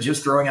you, instead of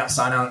just throwing out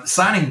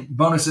signing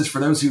bonuses for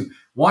those who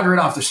wander in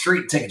off the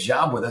street and take a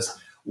job with us,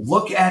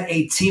 look at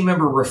a team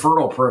member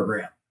referral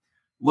program.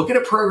 Look at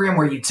a program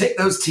where you take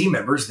those team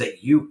members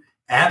that you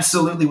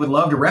absolutely would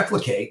love to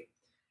replicate.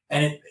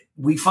 And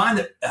we find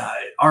that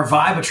our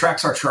vibe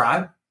attracts our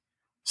tribe.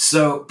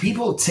 So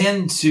people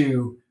tend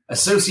to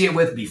associate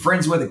with, be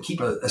friends with, and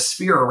keep a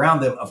sphere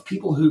around them of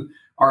people who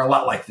are a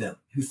lot like them,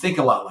 who think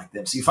a lot like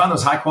them. So you find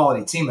those high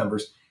quality team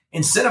members,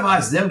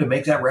 incentivize them to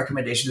make that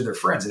recommendation to their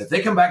friends. And if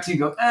they come back to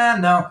you and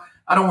go, no,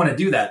 I don't want to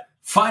do that,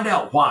 find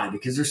out why,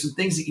 because there's some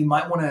things that you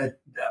might want to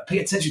pay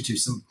attention to,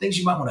 some things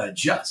you might want to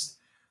adjust.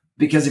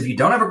 Because if you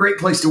don't have a great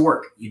place to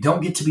work, you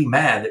don't get to be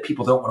mad that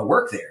people don't want to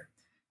work there.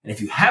 And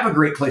if you have a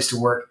great place to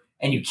work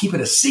and you keep it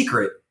a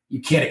secret,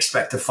 you can't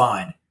expect to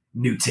find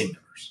new team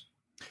members.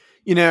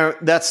 You know,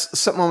 that's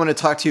something I want to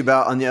talk to you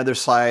about on the other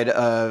side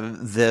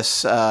of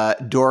this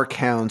door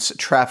counts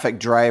traffic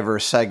driver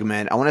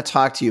segment. I want to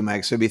talk to you,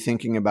 Mike, so be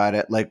thinking about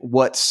it, like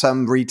what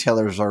some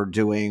retailers are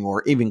doing,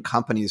 or even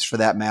companies for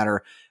that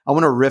matter. I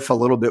want to riff a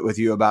little bit with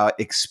you about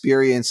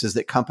experiences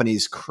that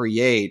companies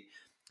create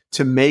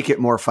to make it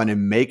more fun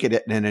and make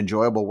it an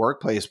enjoyable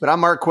workplace. But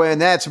I'm Mark Quinn.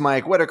 That's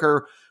Mike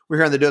Whitaker. We're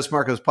here on the Dos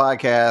Marcos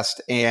podcast,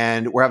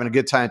 and we're having a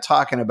good time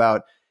talking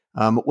about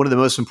one of the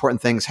most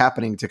important things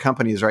happening to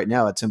companies right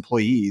now. It's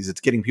employees.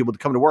 It's getting people to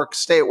come to work,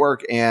 stay at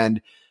work, and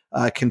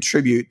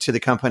contribute to the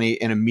company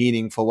in a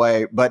meaningful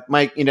way. But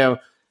Mike, you know,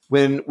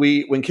 when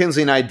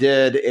Kinsley and I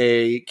did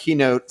a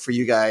keynote for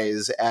you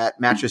guys at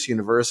Mattress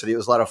University, it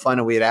was a lot of fun,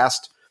 and we had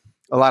asked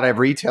a lot of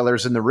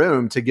retailers in the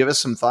room to give us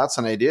some thoughts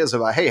and ideas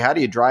about, hey, how do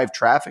you drive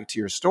traffic to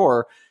your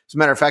store? As a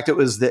matter of fact, it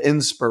was the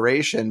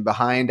inspiration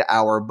behind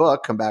our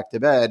book, Come Back to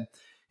Bed.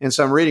 And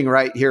so I'm reading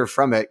right here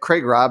from it.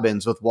 Craig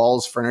Robbins with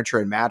Walls Furniture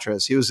and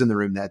Mattress, he was in the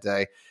room that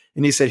day.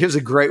 And he said, here's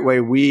a great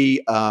way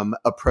we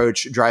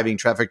approach driving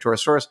traffic to our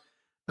stores: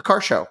 a car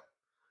show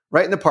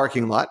right in the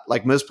parking lot.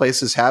 Like most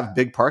places have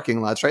big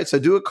parking lots, right? So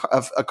do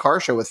a car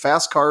show with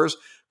fast cars,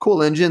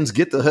 cool engines,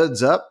 get the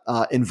hoods up,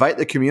 invite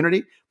the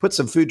community, put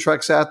some food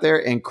trucks out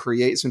there and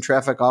create some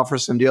traffic, offer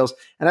some deals.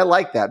 And I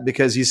like that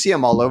because you see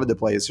them all over the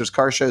place. There's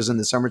car shows in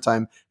the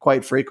summertime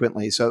quite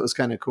frequently. So it was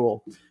kind of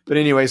cool. But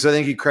anyway, so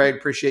thank you, Craig.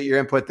 Appreciate your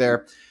input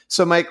there.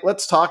 So Mike,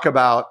 let's talk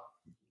about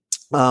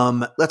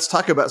some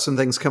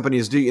things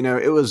companies do. You know,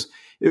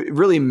 it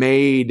really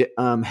made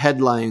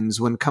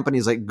headlines when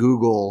companies like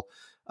Google,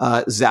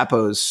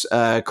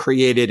 Zappos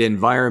created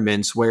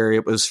environments where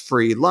it was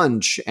free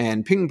lunch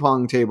and ping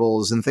pong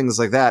tables and things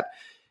like that.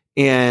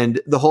 And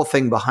the whole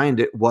thing behind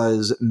it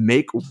was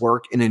make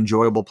work an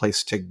enjoyable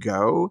place to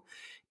go.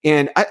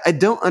 And I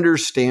don't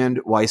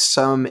understand why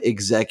some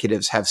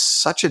executives have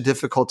such a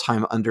difficult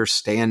time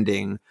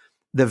understanding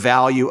the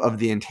value of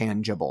the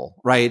intangible,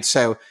 right?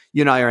 So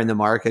you and I are in the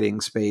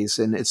marketing space,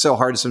 and it's so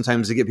hard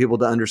sometimes to get people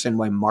to understand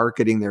why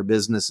marketing their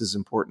business is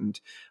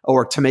important,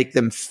 or to make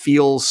them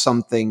feel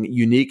something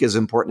unique is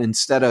important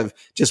instead of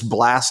just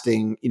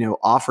blasting,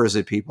 offers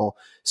at people.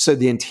 So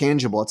the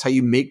intangible, it's how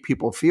you make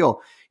people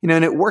feel.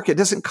 And at work, it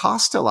doesn't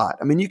cost a lot.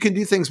 I mean, you can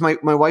do things. My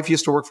wife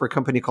used to work for a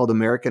company called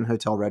American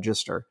Hotel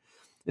Register.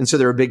 And so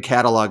they're a big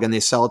catalog, and they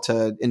sell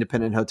to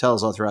independent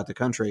hotels all throughout the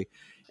country.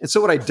 And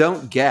so what I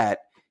don't get,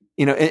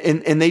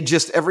 and they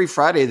just every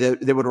Friday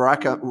they would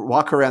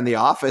walk around the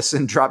office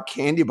and drop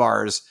candy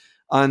bars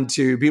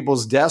onto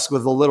people's desks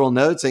with a little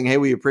note saying, "Hey,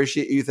 we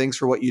appreciate you. Thanks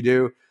for what you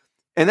do."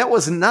 And that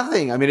was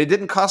nothing. I mean, it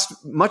didn't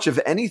cost much of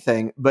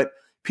anything, but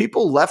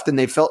people left and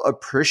they felt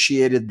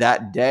appreciated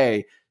that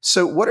day.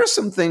 So what are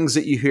some things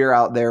that you hear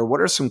out there?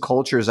 What are some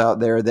cultures out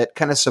there that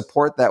kind of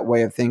support that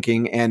way of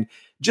thinking and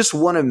just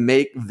want to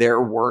make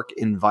their work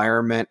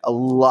environment a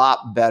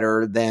lot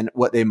better than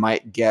what they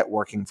might get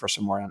working for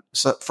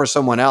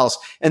someone else?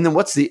 And then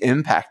what's the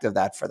impact of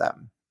that for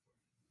them?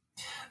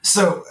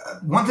 So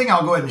one thing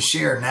I'll go ahead and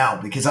share now,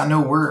 because I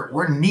know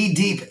we're knee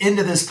deep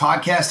into this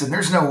podcast and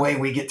there's no way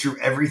we get through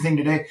everything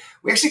today.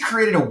 We actually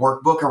created a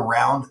workbook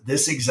around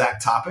this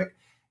exact topic.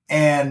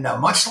 And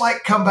much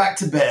like Come Back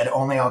to Bed,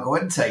 only I'll go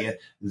ahead and tell you,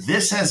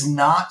 this has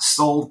not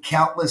sold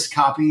countless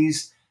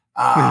copies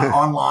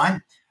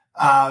online.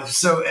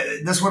 So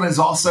this one is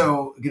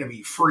also going to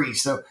be free.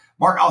 So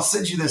Mark, I'll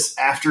send you this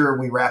after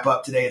we wrap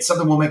up today. It's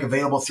something we'll make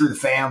available through the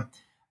fam.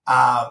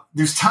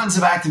 There's tons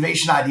of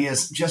activation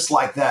ideas just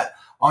like that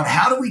on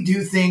how do we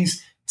do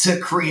things to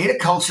create a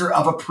culture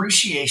of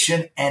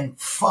appreciation and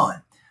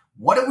fun.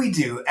 What do we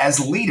do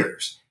as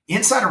leaders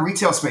inside a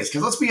retail space?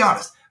 Because let's be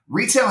honest,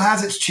 retail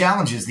has its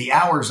challenges. The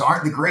hours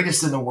aren't the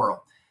greatest in the world.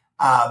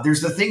 There's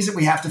the things that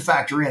we have to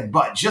factor in.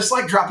 But just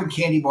like dropping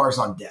candy bars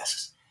on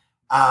desks,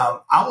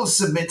 I will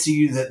submit to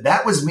you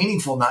that was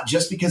meaningful, not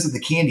just because of the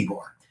candy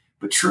bar,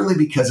 but truly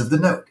because of the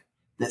note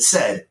that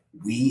said,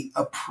 we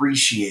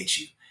appreciate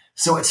you.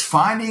 So it's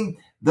finding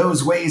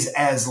those ways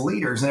as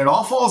leaders, and it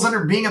all falls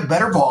under being a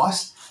better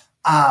boss,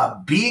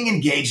 being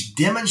engaged,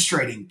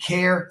 demonstrating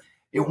care.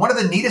 One of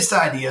the neatest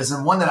ideas,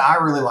 and one that I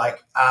really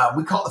like,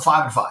 we call it the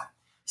 5 and 5.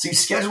 So you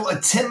schedule a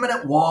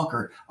 10-minute walk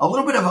or a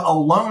little bit of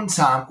alone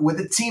time with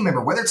a team member,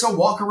 whether it's a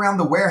walk around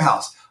the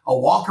warehouse, a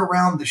walk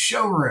around the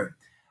showroom,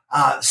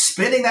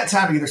 spending that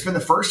time together. Spend the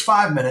first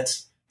 5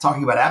 minutes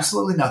talking about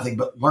absolutely nothing,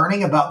 but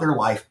learning about their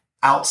life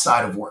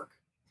outside of work.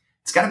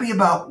 It's got to be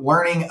about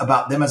learning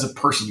about them as a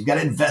person. You've got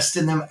to invest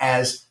in them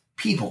as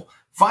people.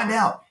 Find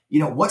out,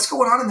 what's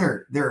going on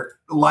in their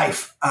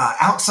life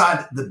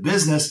outside the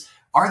business.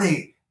 Are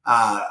they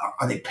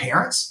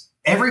parents?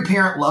 Every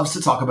parent loves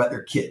to talk about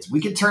their kids.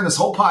 We could turn this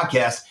whole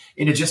podcast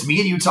into just me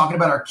and you talking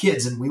about our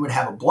kids, and we would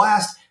have a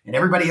blast, and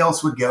everybody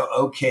else would go,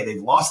 okay,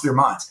 they've lost their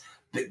minds.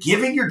 But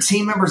giving your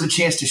team members a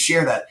chance to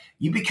share that,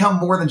 you become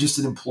more than just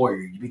an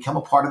employer. You become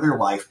a part of their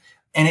life,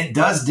 and it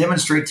does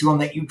demonstrate to them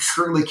that you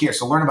truly care.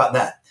 So learn about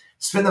that.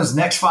 Spend those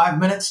next 5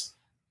 minutes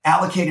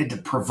allocated to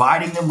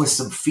providing them with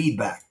some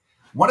feedback.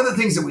 One of the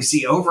things that we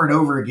see over and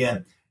over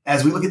again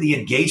as we look at the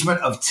engagement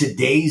of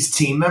today's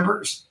team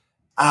members,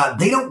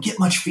 they don't get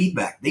much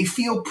feedback. They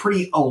feel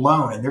pretty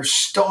alone and they're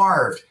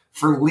starved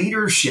for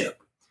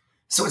leadership.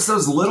 So it's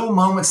those little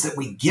moments that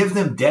we give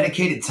them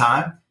dedicated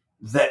time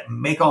that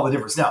make all the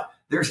difference. Now,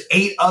 there's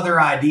 8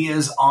 other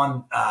ideas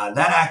on that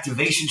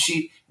activation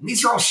sheet, and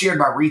these are all shared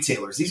by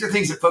retailers. These are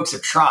things that folks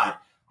have tried,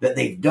 that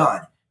they've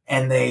done.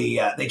 And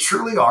they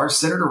truly are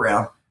centered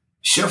around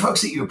show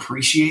folks that you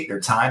appreciate their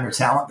time, their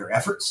talent, their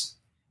efforts,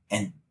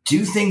 and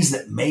do things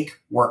that make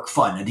work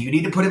fun. Now, do you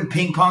need to put in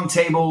ping pong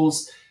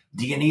tables?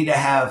 Do you need to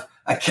have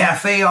a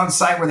cafe on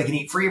site where they can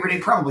eat free every day?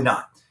 Probably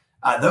not.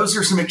 Those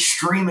are some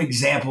extreme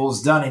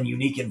examples done in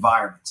unique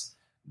environments.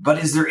 But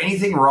is there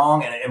anything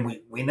wrong? And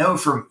we know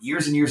from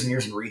years and years and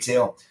years in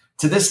retail,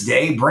 to this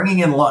day, bringing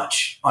in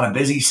lunch on a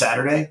busy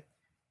Saturday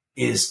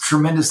is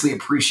tremendously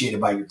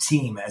appreciated by your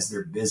team as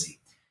they're busy.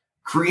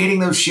 Creating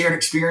those shared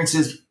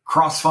experiences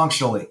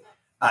cross-functionally.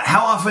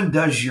 How often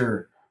does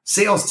your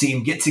sales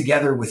team get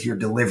together with your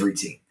delivery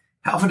team?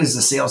 How often does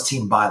the sales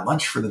team buy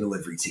lunch for the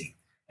delivery team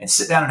and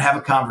sit down and have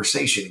a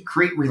conversation and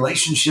create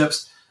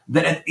relationships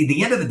that at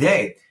the end of the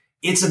day,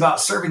 it's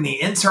about serving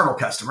the internal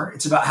customer.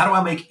 It's about how do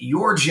I make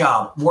your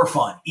job more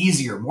fun,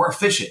 easier, more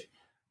efficient?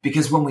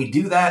 Because when we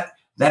do that,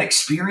 that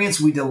experience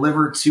we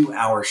deliver to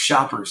our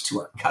shoppers, to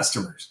our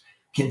customers,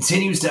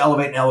 continues to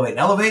elevate and elevate and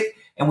elevate.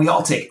 And we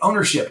all take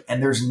ownership.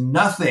 And there's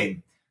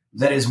nothing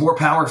that is more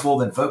powerful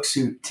than folks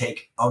who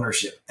take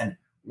ownership. And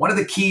one of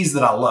the keys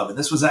that I love, and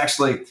this was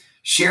actually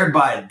shared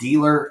by a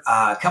dealer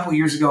a couple of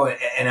years ago,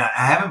 and I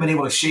haven't been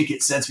able to shake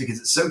it since because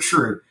it's so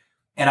true.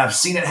 And I've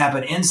seen it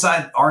happen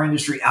inside our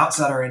industry,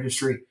 outside our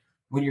industry.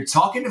 When you're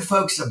talking to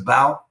folks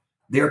about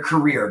their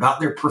career, about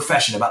their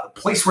profession, about the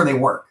place where they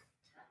work,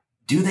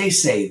 do they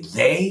say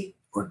they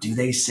or do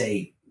they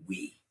say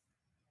we?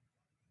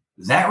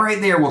 That right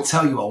there will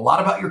tell you a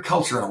lot about your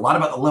culture and a lot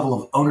about the level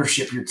of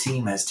ownership your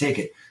team has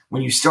taken.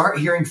 When you start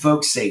hearing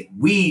folks say,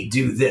 we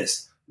do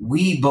this,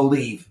 we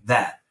believe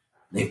that,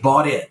 they've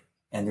bought in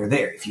and they're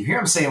there. If you hear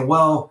them saying,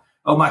 well,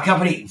 oh, my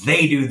company,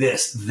 they do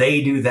this,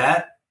 they do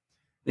that,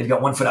 they've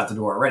got one foot out the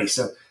door already.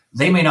 So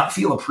they may not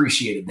feel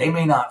appreciated. They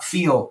may not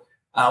feel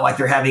like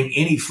they're having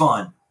any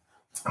fun.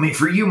 I mean,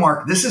 for you,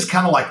 Mark, this is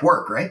kind of like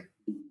work, right?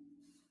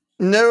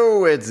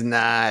 No, it's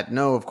not.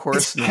 No, of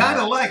course not. It's kind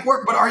of like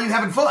work, but are you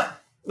having fun?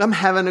 I'm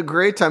having a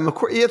great time. Of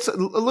course, it's a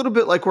little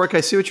bit like work.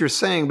 I see what you're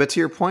saying, but to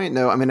your point,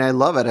 no, I mean, I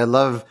love it. I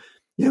love,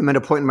 I'm at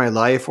a point in my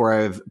life where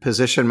I've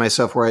positioned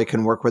myself where I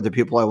can work with the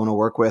people I want to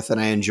work with.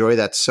 And I enjoy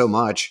that so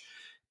much.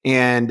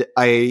 And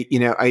I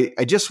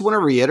just want to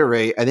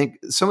reiterate, I think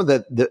some of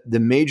the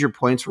major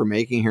points we're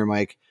making here,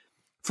 Mike,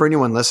 for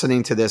anyone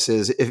listening to this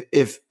is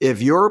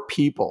if your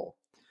people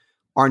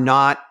are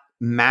not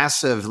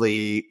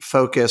massively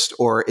focused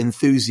or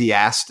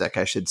enthusiastic,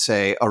 I should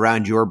say,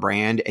 around your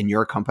brand and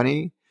your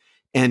company,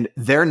 and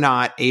they're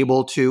not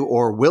able to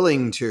or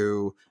willing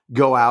to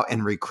go out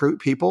and recruit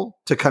people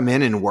to come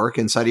in and work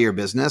inside of your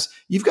business,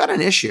 you've got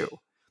an issue.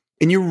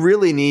 And you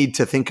really need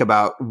to think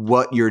about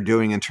what you're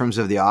doing in terms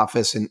of the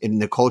office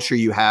and the culture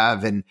you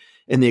have and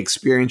the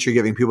experience you're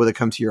giving people that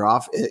come to your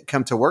office,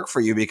 come to work for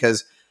you.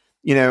 Because,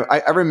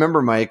 I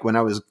remember, Mike, when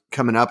I was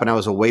coming up and I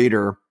was a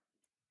waiter,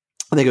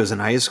 I think it was in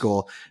high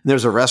school, and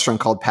there's a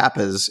restaurant called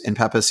Pappas in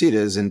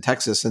Pappasitas in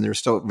Texas, and they're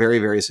still very,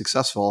 very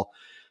successful.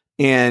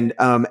 And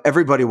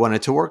everybody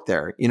wanted to work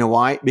there. You know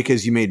why?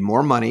 Because you made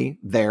more money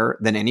there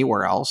than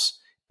anywhere else.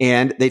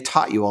 And they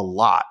taught you a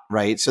lot,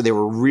 right? So they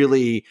were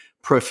really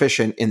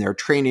proficient in their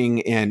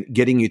training and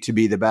getting you to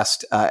be the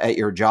best at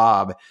your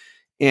job.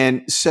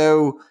 And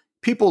so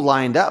people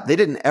lined up. They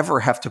didn't ever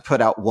have to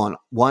put out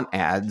want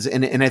ads.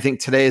 And I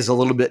think today is a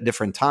little bit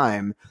different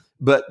time.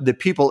 But the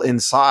people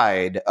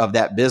inside of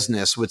that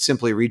business would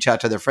simply reach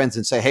out to their friends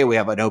and say, hey, we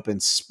have an open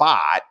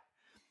spot.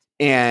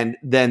 And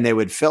then they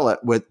would fill it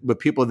with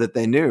people that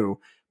they knew.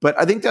 But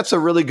I think that's a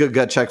really good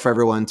gut check for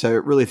everyone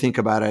to really think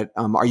about it.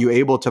 Are you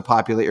able to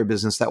populate your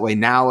business that way?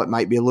 Now it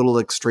might be a little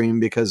extreme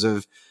because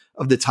of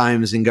the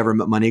times and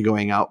government money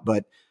going out.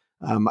 But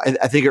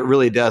I think it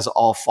really does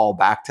all fall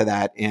back to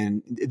that.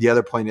 And the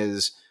other point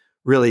is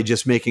really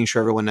just making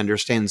sure everyone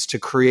understands to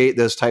create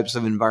those types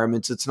of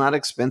environments. It's not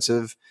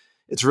expensive.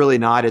 It's really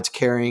not. It's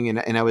caring.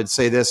 And I would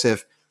say this,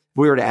 if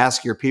we were to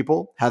ask your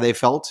people how they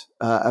felt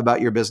about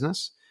your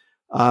business,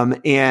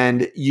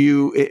 and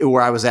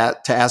where I was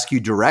at to ask you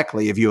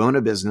directly, if you own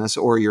a business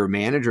or you're a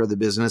manager of the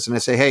business, and I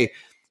say, hey,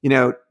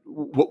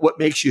 what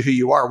makes you who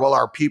you are? Well,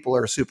 our people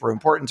are super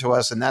important to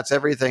us, and that's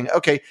everything.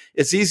 Okay,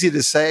 it's easy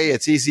to say,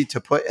 it's easy to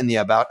put in the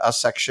About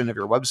Us section of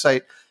your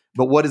website,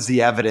 but what is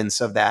the evidence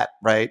of that,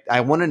 right?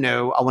 I want to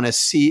know, I want to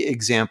see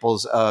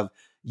examples of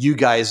you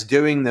guys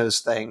doing those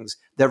things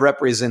that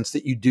represents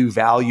that you do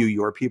value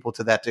your people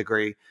to that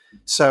degree.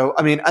 So,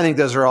 I think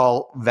those are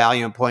all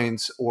valiant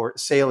points or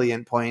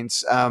salient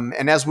points.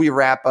 And as we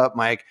wrap up,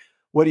 Mike,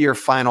 what are your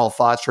final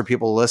thoughts for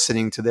people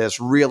listening to this,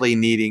 really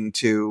needing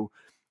to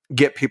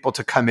get people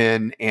to come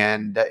in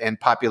and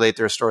populate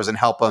their stores and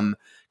help them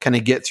kind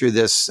of get through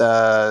this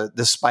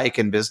spike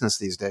in business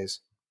these days?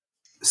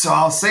 So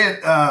I'll say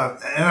it,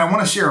 and I want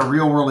to share a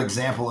real world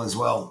example as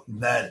well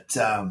that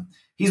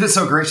he's been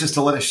so gracious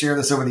to let us share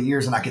this over the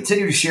years, and I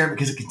continue to share it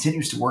because it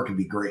continues to work and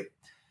be great.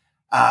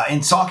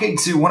 In talking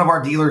to one of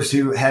our dealers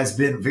who has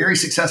been very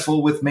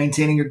successful with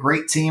maintaining a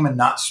great team and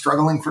not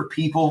struggling for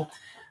people,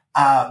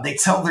 they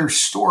tell their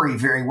story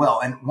very well.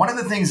 And one of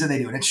the things that they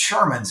do, and it's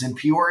Sherman's in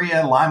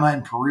Peoria, Lima,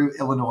 and Peru,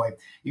 Illinois.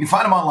 You can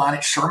find them online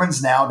at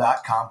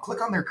shermansnow.com.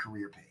 Click on their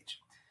career page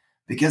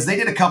because they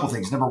did a couple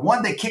things. Number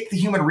one, they kicked the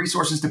human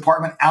resources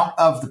department out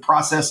of the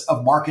process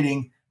of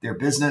marketing their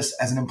business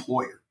as an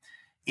employer.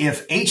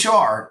 If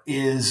HR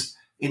is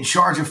in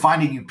charge of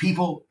finding you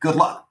people, good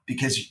luck,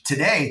 because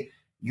today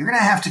you're going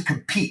to have to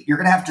compete. You're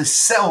going to have to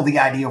sell the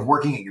idea of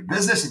working at your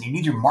business, and you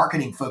need your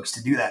marketing folks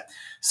to do that.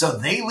 So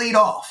they lead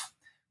off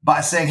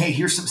by saying, hey,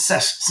 here's some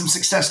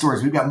success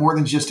stories. We've got more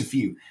than just a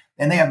few.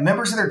 And they have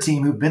members of their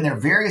team who've been there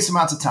various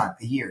amounts of time,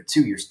 a year,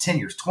 2 years, 10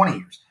 years, 20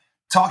 years,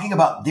 talking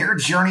about their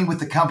journey with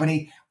the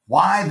company,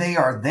 why they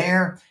are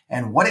there,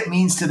 and what it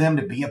means to them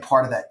to be a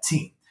part of that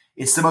team.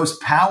 It's the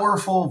most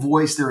powerful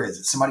voice there is.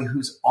 It's somebody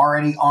who's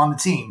already on the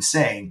team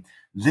saying,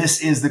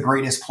 this is the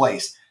greatest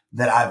place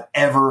that I've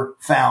ever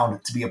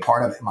found to be a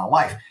part of in my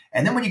life.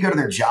 And then when you go to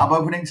their job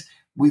openings,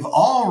 we've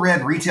all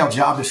read retail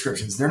job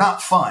descriptions. They're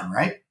not fun,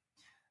 right?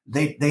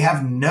 They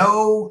have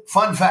no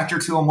fun factor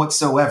to them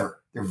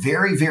whatsoever. They're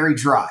very, very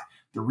dry.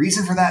 The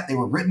reason for that, they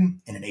were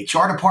written in an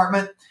HR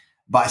department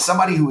by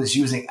somebody who was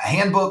using a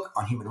handbook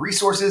on human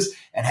resources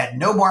and had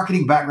no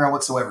marketing background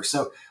whatsoever.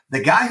 So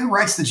the guy who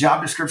writes the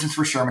job descriptions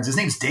for Sherman's, his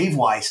name's Dave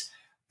Weiss.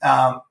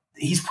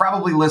 He's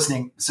probably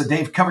listening. So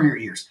Dave, cover your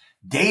ears.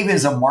 Dave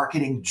is a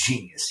marketing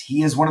genius.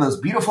 He is one of those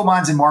beautiful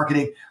minds in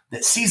marketing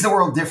that sees the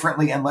world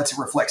differently and lets it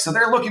reflect. So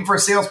they're looking for a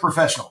sales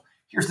professional.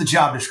 Here's the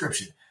job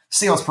description.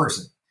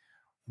 Salesperson.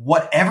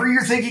 Whatever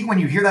you're thinking when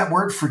you hear that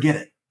word, forget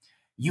it.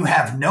 You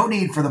have no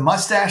need for the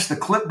mustache, the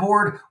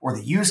clipboard, or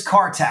the used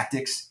car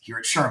tactics here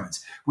at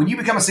Sherman's. When you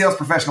become a sales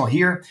professional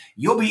here,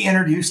 you'll be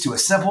introduced to a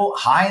simple,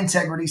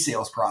 high-integrity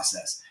sales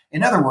process.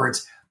 In other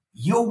words,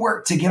 you'll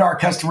work to get our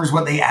customers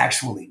what they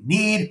actually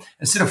need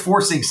instead of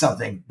forcing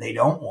something they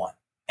don't want.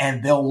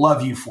 And they'll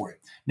love you for it.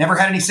 Never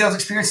had any sales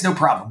experience? No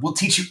problem. We'll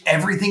teach you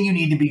everything you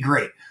need to be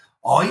great.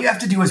 All you have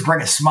to do is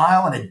bring a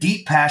smile and a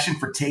deep passion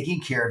for taking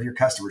care of your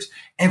customers.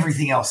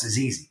 Everything else is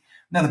easy.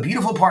 Now, the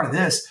beautiful part of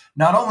this,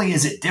 not only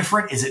is it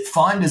different, is it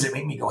fun? Does it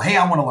make me go, hey,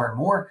 I want to learn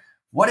more?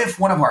 What if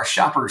one of our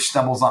shoppers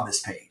stumbles on this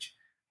page?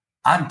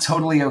 I'm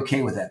totally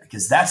okay with that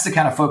because that's the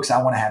kind of folks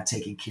I want to have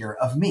taking care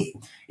of me.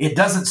 It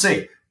doesn't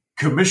say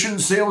commission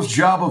sales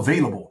job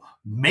available.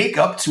 Make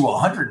up to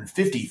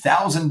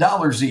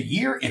 $150,000 a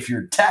year if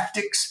your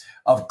tactics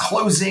of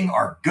closing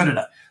are good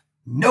enough.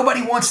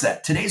 Nobody wants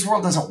that. Today's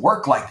world doesn't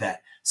work like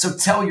that. So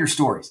tell your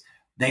stories.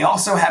 They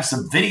also have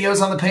some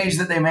videos on the page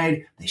that they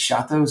made. They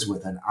shot those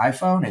with an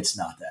iPhone. It's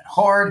not that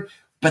hard,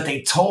 but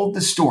they told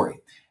the story.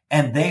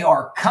 And they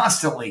are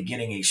constantly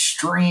getting a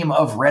stream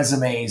of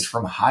resumes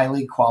from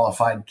highly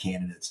qualified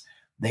candidates.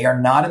 They are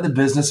not in the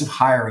business of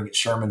hiring at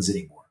Sherman's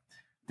anymore.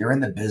 They're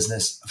in the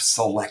business of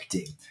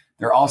selecting.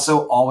 They're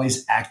also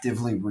always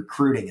actively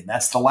recruiting. And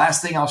that's the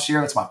last thing I'll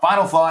share. That's my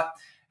final thought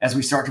as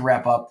we start to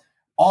wrap up.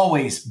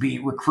 Always be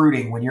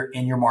recruiting when you're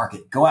in your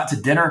market. Go out to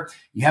dinner.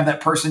 You have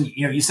that person,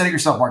 you said it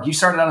yourself, Mark, you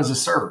started out as a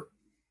server.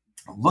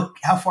 Look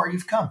how far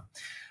you've come.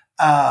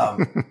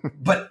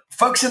 But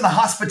folks in the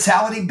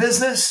hospitality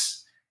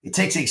business, it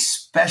takes a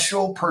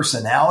special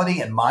personality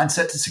and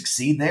mindset to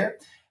succeed there.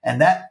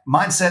 And that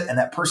mindset and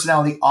that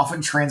personality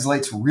often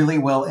translates really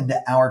well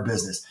into our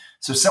business.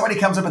 So if somebody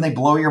comes up and they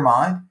blow your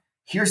mind,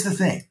 here's the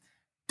thing.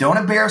 Don't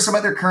embarrass them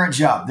at their current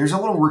job. There's a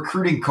little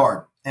recruiting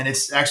card, and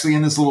it's actually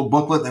in this little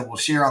booklet that we'll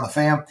share on the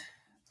fam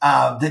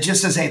that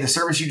just says, hey, the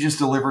service you just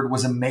delivered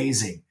was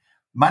amazing.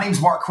 My name's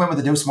Mark Quinn with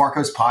the Dos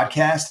Marcos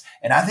podcast,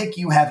 and I think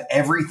you have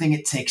everything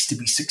it takes to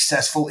be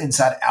successful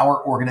inside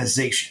our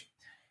organization.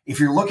 If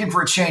you're looking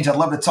for a change, I'd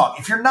love to talk.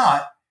 If you're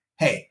not,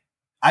 hey,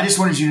 I just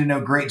wanted you to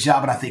know, great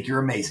job, and I think you're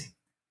amazing.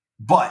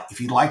 But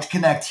if you'd like to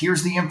connect,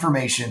 here's the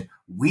information.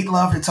 We'd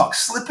love to talk.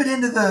 Slip it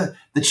into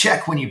the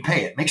check when you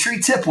pay it. Make sure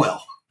you tip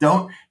well.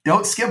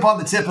 Don't skimp on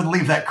the tip and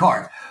leave that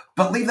card.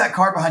 But leave that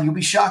card behind. You'll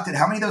be shocked at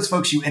how many of those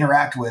folks you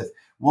interact with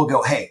will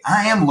go, hey,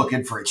 I am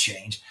looking for a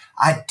change.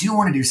 I do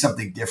want to do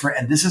something different,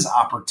 and this is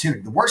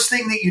opportunity. The worst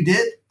thing that you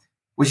did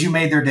was you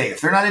made their day.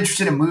 If they're not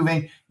interested in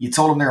moving, you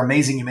told them they're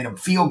amazing. You made them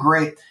feel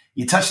great.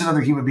 You touched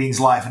another human being's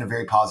life in a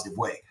very positive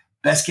way.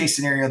 Best case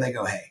scenario, they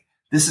go, hey,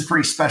 this is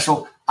pretty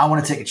special. I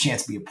want to take a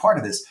chance to be a part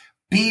of this.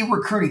 Be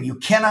recruiting. You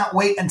cannot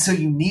wait until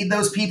you need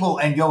those people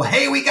and go,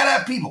 hey, we got to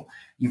have people.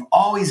 You've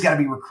always got to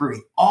be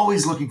recruiting,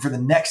 always looking for the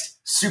next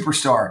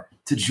superstar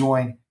to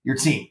join your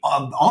team.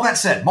 All that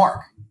said,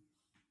 Mark,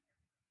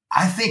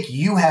 I think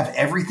you have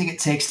everything it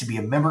takes to be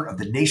a member of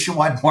the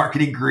Nationwide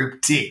Marketing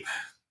Group team.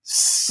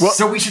 Well,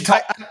 so we should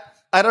talk.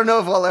 I don't know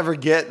if I'll ever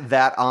get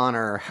that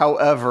honor.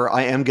 However,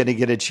 I am going to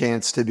get a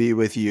chance to be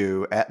with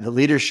you at the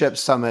leadership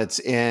summits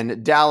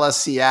in Dallas,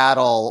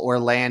 Seattle,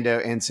 Orlando,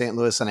 and St.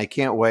 Louis. And I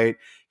can't wait.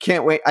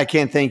 I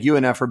can't thank you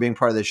enough for being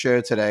part of the show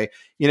today.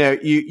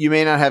 You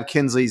may not have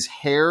Kinsley's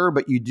hair,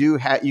 but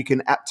you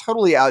can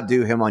totally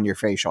outdo him on your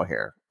facial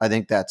hair. I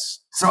think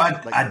that's so.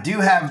 I do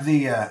have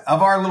the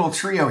of our little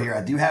trio here.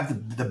 I do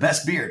have the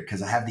best beard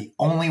because I have the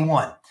only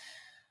one.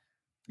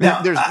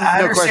 Now, there's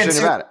no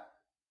question about it.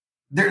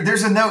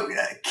 There's a note.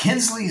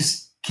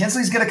 Kinsley's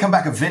going to come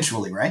back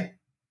eventually, right?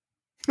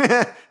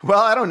 Well,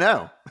 I don't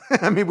know.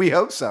 I mean, we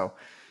hope so.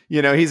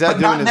 He's out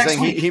doing his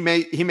thing.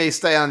 He may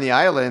stay on the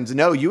islands.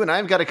 No, you and I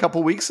have got a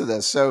couple weeks of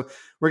this. So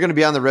we're going to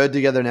be on the road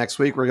together next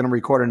week. We're going to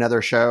record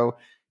another show.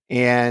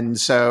 And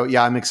so,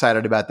 yeah, I'm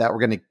excited about that. We're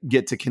going to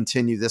get to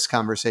continue this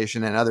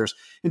conversation and others.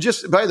 And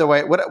just, by the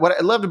way, what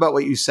I loved about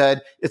what you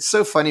said, it's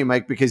so funny,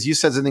 Mike, because you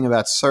said something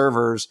about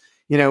servers.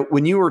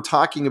 When you were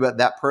talking about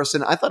that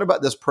person, I thought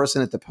about this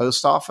person at the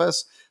post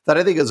office that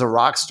I think is a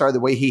rock star, the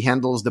way he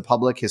handles the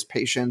public, his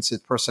patience, his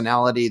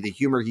personality, the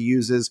humor he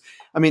uses.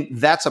 I mean,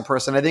 that's a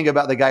person. I think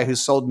about the guy who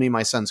sold me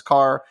my son's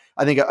car.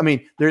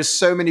 There's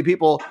so many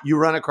people you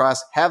run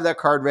across, have that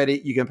card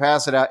ready. You can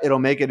pass it out. It'll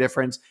make a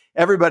difference.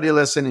 Everybody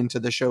listening to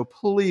the show,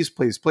 please,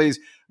 please, please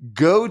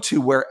go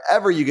to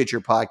wherever you get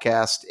your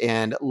podcast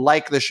and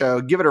like the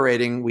show. Give it a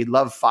rating. We'd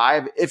love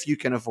 5 if you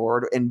can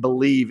afford and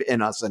believe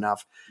in us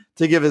enough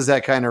to give us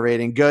that kind of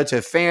rating. Go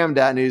to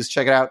fam.news.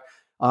 Check it out.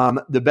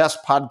 The best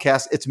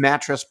podcast. It's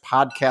Mattress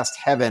Podcast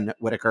Heaven,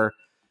 Whitaker.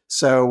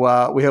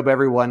 So we hope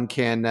everyone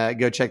can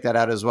go check that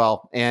out as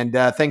well. And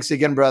thanks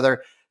again,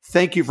 brother.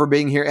 Thank you for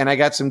being here. And I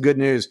got some good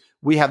news.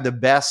 We have the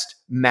best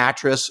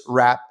mattress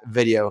wrap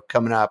video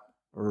coming up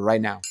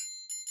right now.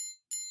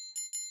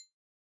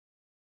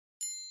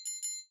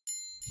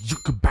 You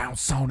can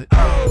bounce on it.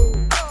 Yeah,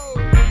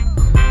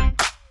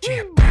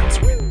 bounce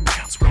with it,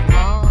 bounce with it.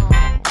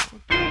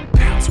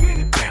 Bounce with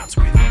it, bounce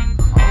with it.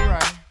 All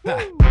right.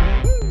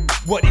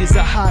 What is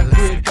a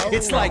hybrid?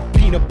 It's like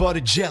peanut butter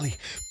jelly,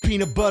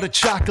 peanut butter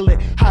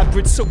chocolate.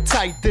 Hybrid so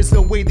tight, there's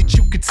no way that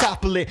you could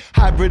topple it.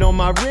 Hybrid on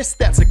my wrist,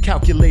 that's a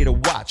calculator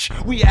watch.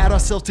 We add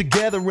ourselves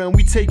together and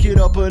we take it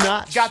up a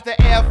notch. Got the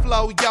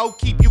airflow, yo,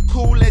 keep you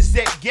cool as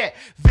it get.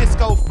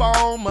 Visco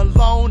foam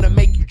alone to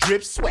make you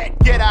drip sweat.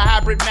 Get a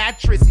hybrid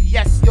mattress,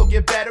 yes, you'll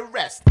get better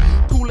rest.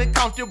 Cool and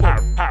comfortable,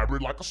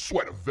 Hybrid like a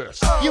sweater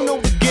vest. You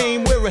know the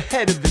game, we're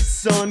ahead of the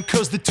sun.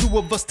 Cause the two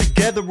of us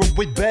together are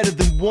way better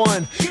than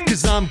one.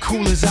 Cause I'm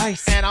cool as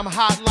ice and I'm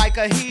hot like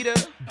a heater.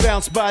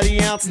 Bounce by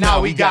the ounce,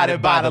 now we got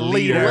it by the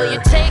liter. Well,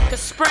 you take a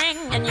spring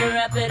and you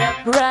wrap it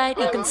up right.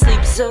 You can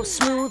sleep so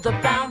smooth or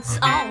bounce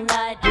all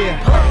night.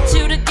 Put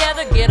 2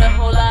 together, get a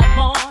whole lot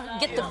more.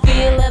 Get the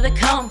feel of the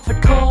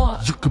comfort core.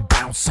 You can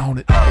bounce on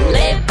it.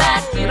 Lay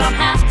back, you don't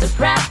have to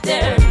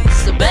practice.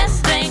 It's the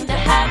best thing to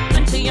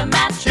happen to your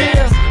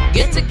mattress.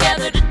 Get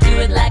together to do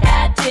it like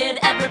I did.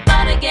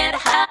 Everybody get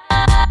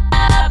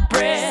hybrid.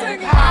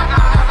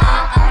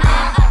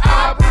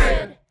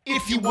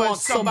 want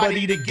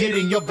somebody to get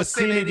in your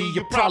vicinity,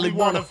 you probably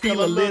want to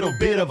feel a little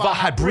bit of a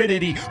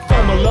hybridity.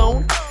 Foam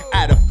alone?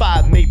 Out of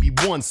 5, maybe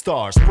 1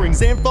 star.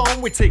 Springs and foam,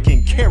 we're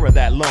taking care of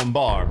that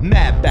lumbar.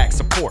 Mad back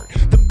support,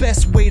 the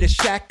best way to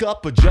shack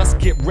up or just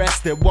get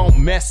rest that won't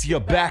mess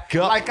your back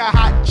up. Like a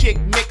hot chick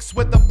mixed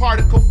with a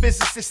particle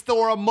physicist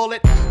or a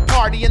mullet.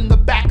 Party in the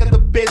back of the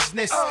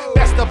business.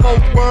 Best of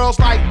both worlds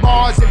like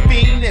Mars and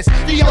Venus.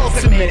 The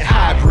ultimate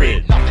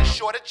hybrid. Nothing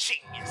short of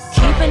genius.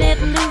 Keeping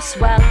it loose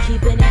while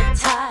keeping it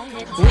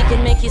tight. We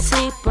can make you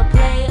sleep or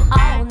play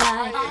all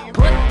night.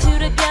 Put 2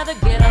 together,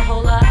 get a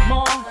whole lot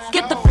more.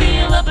 Get the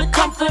feel of a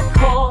comfort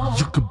core.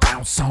 You can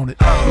bounce on it.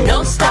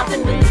 No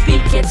stopping when the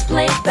beat gets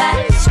played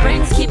back.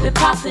 Springs keep it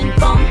popping,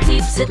 foam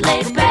keeps it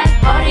laid back.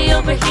 Party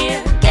over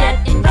here,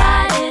 get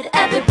invited.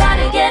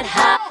 Everybody get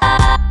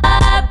hybrid.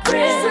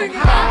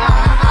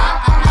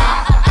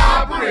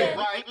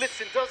 Right?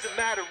 Listen, doesn't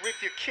matter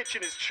if your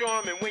kitchen is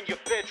charming when your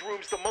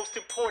bedroom's the most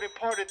important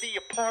part of the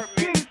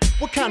apartment.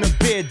 What kind of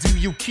bed do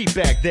you keep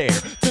back there?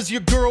 Does your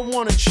girl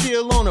wanna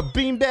chill on a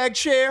beanbag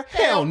chair?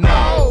 Hell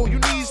no! You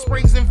need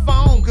springs and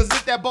foam, cause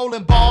if that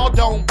bowling ball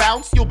don't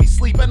bounce, you'll be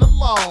sleeping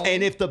alone.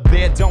 And if the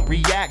bed don't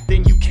react,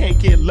 then you can't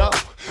get low.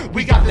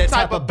 We got that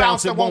type of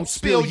bounce that won't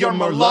spill your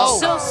Merlot.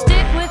 So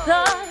stick with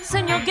us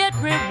and you'll get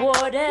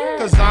rewarded.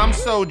 Cause I'm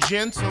so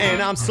gentle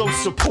And I'm so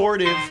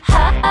supportive.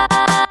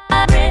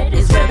 Hybrid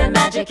is where the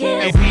magic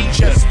is. And we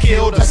just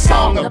killed a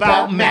song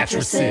about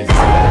mattresses.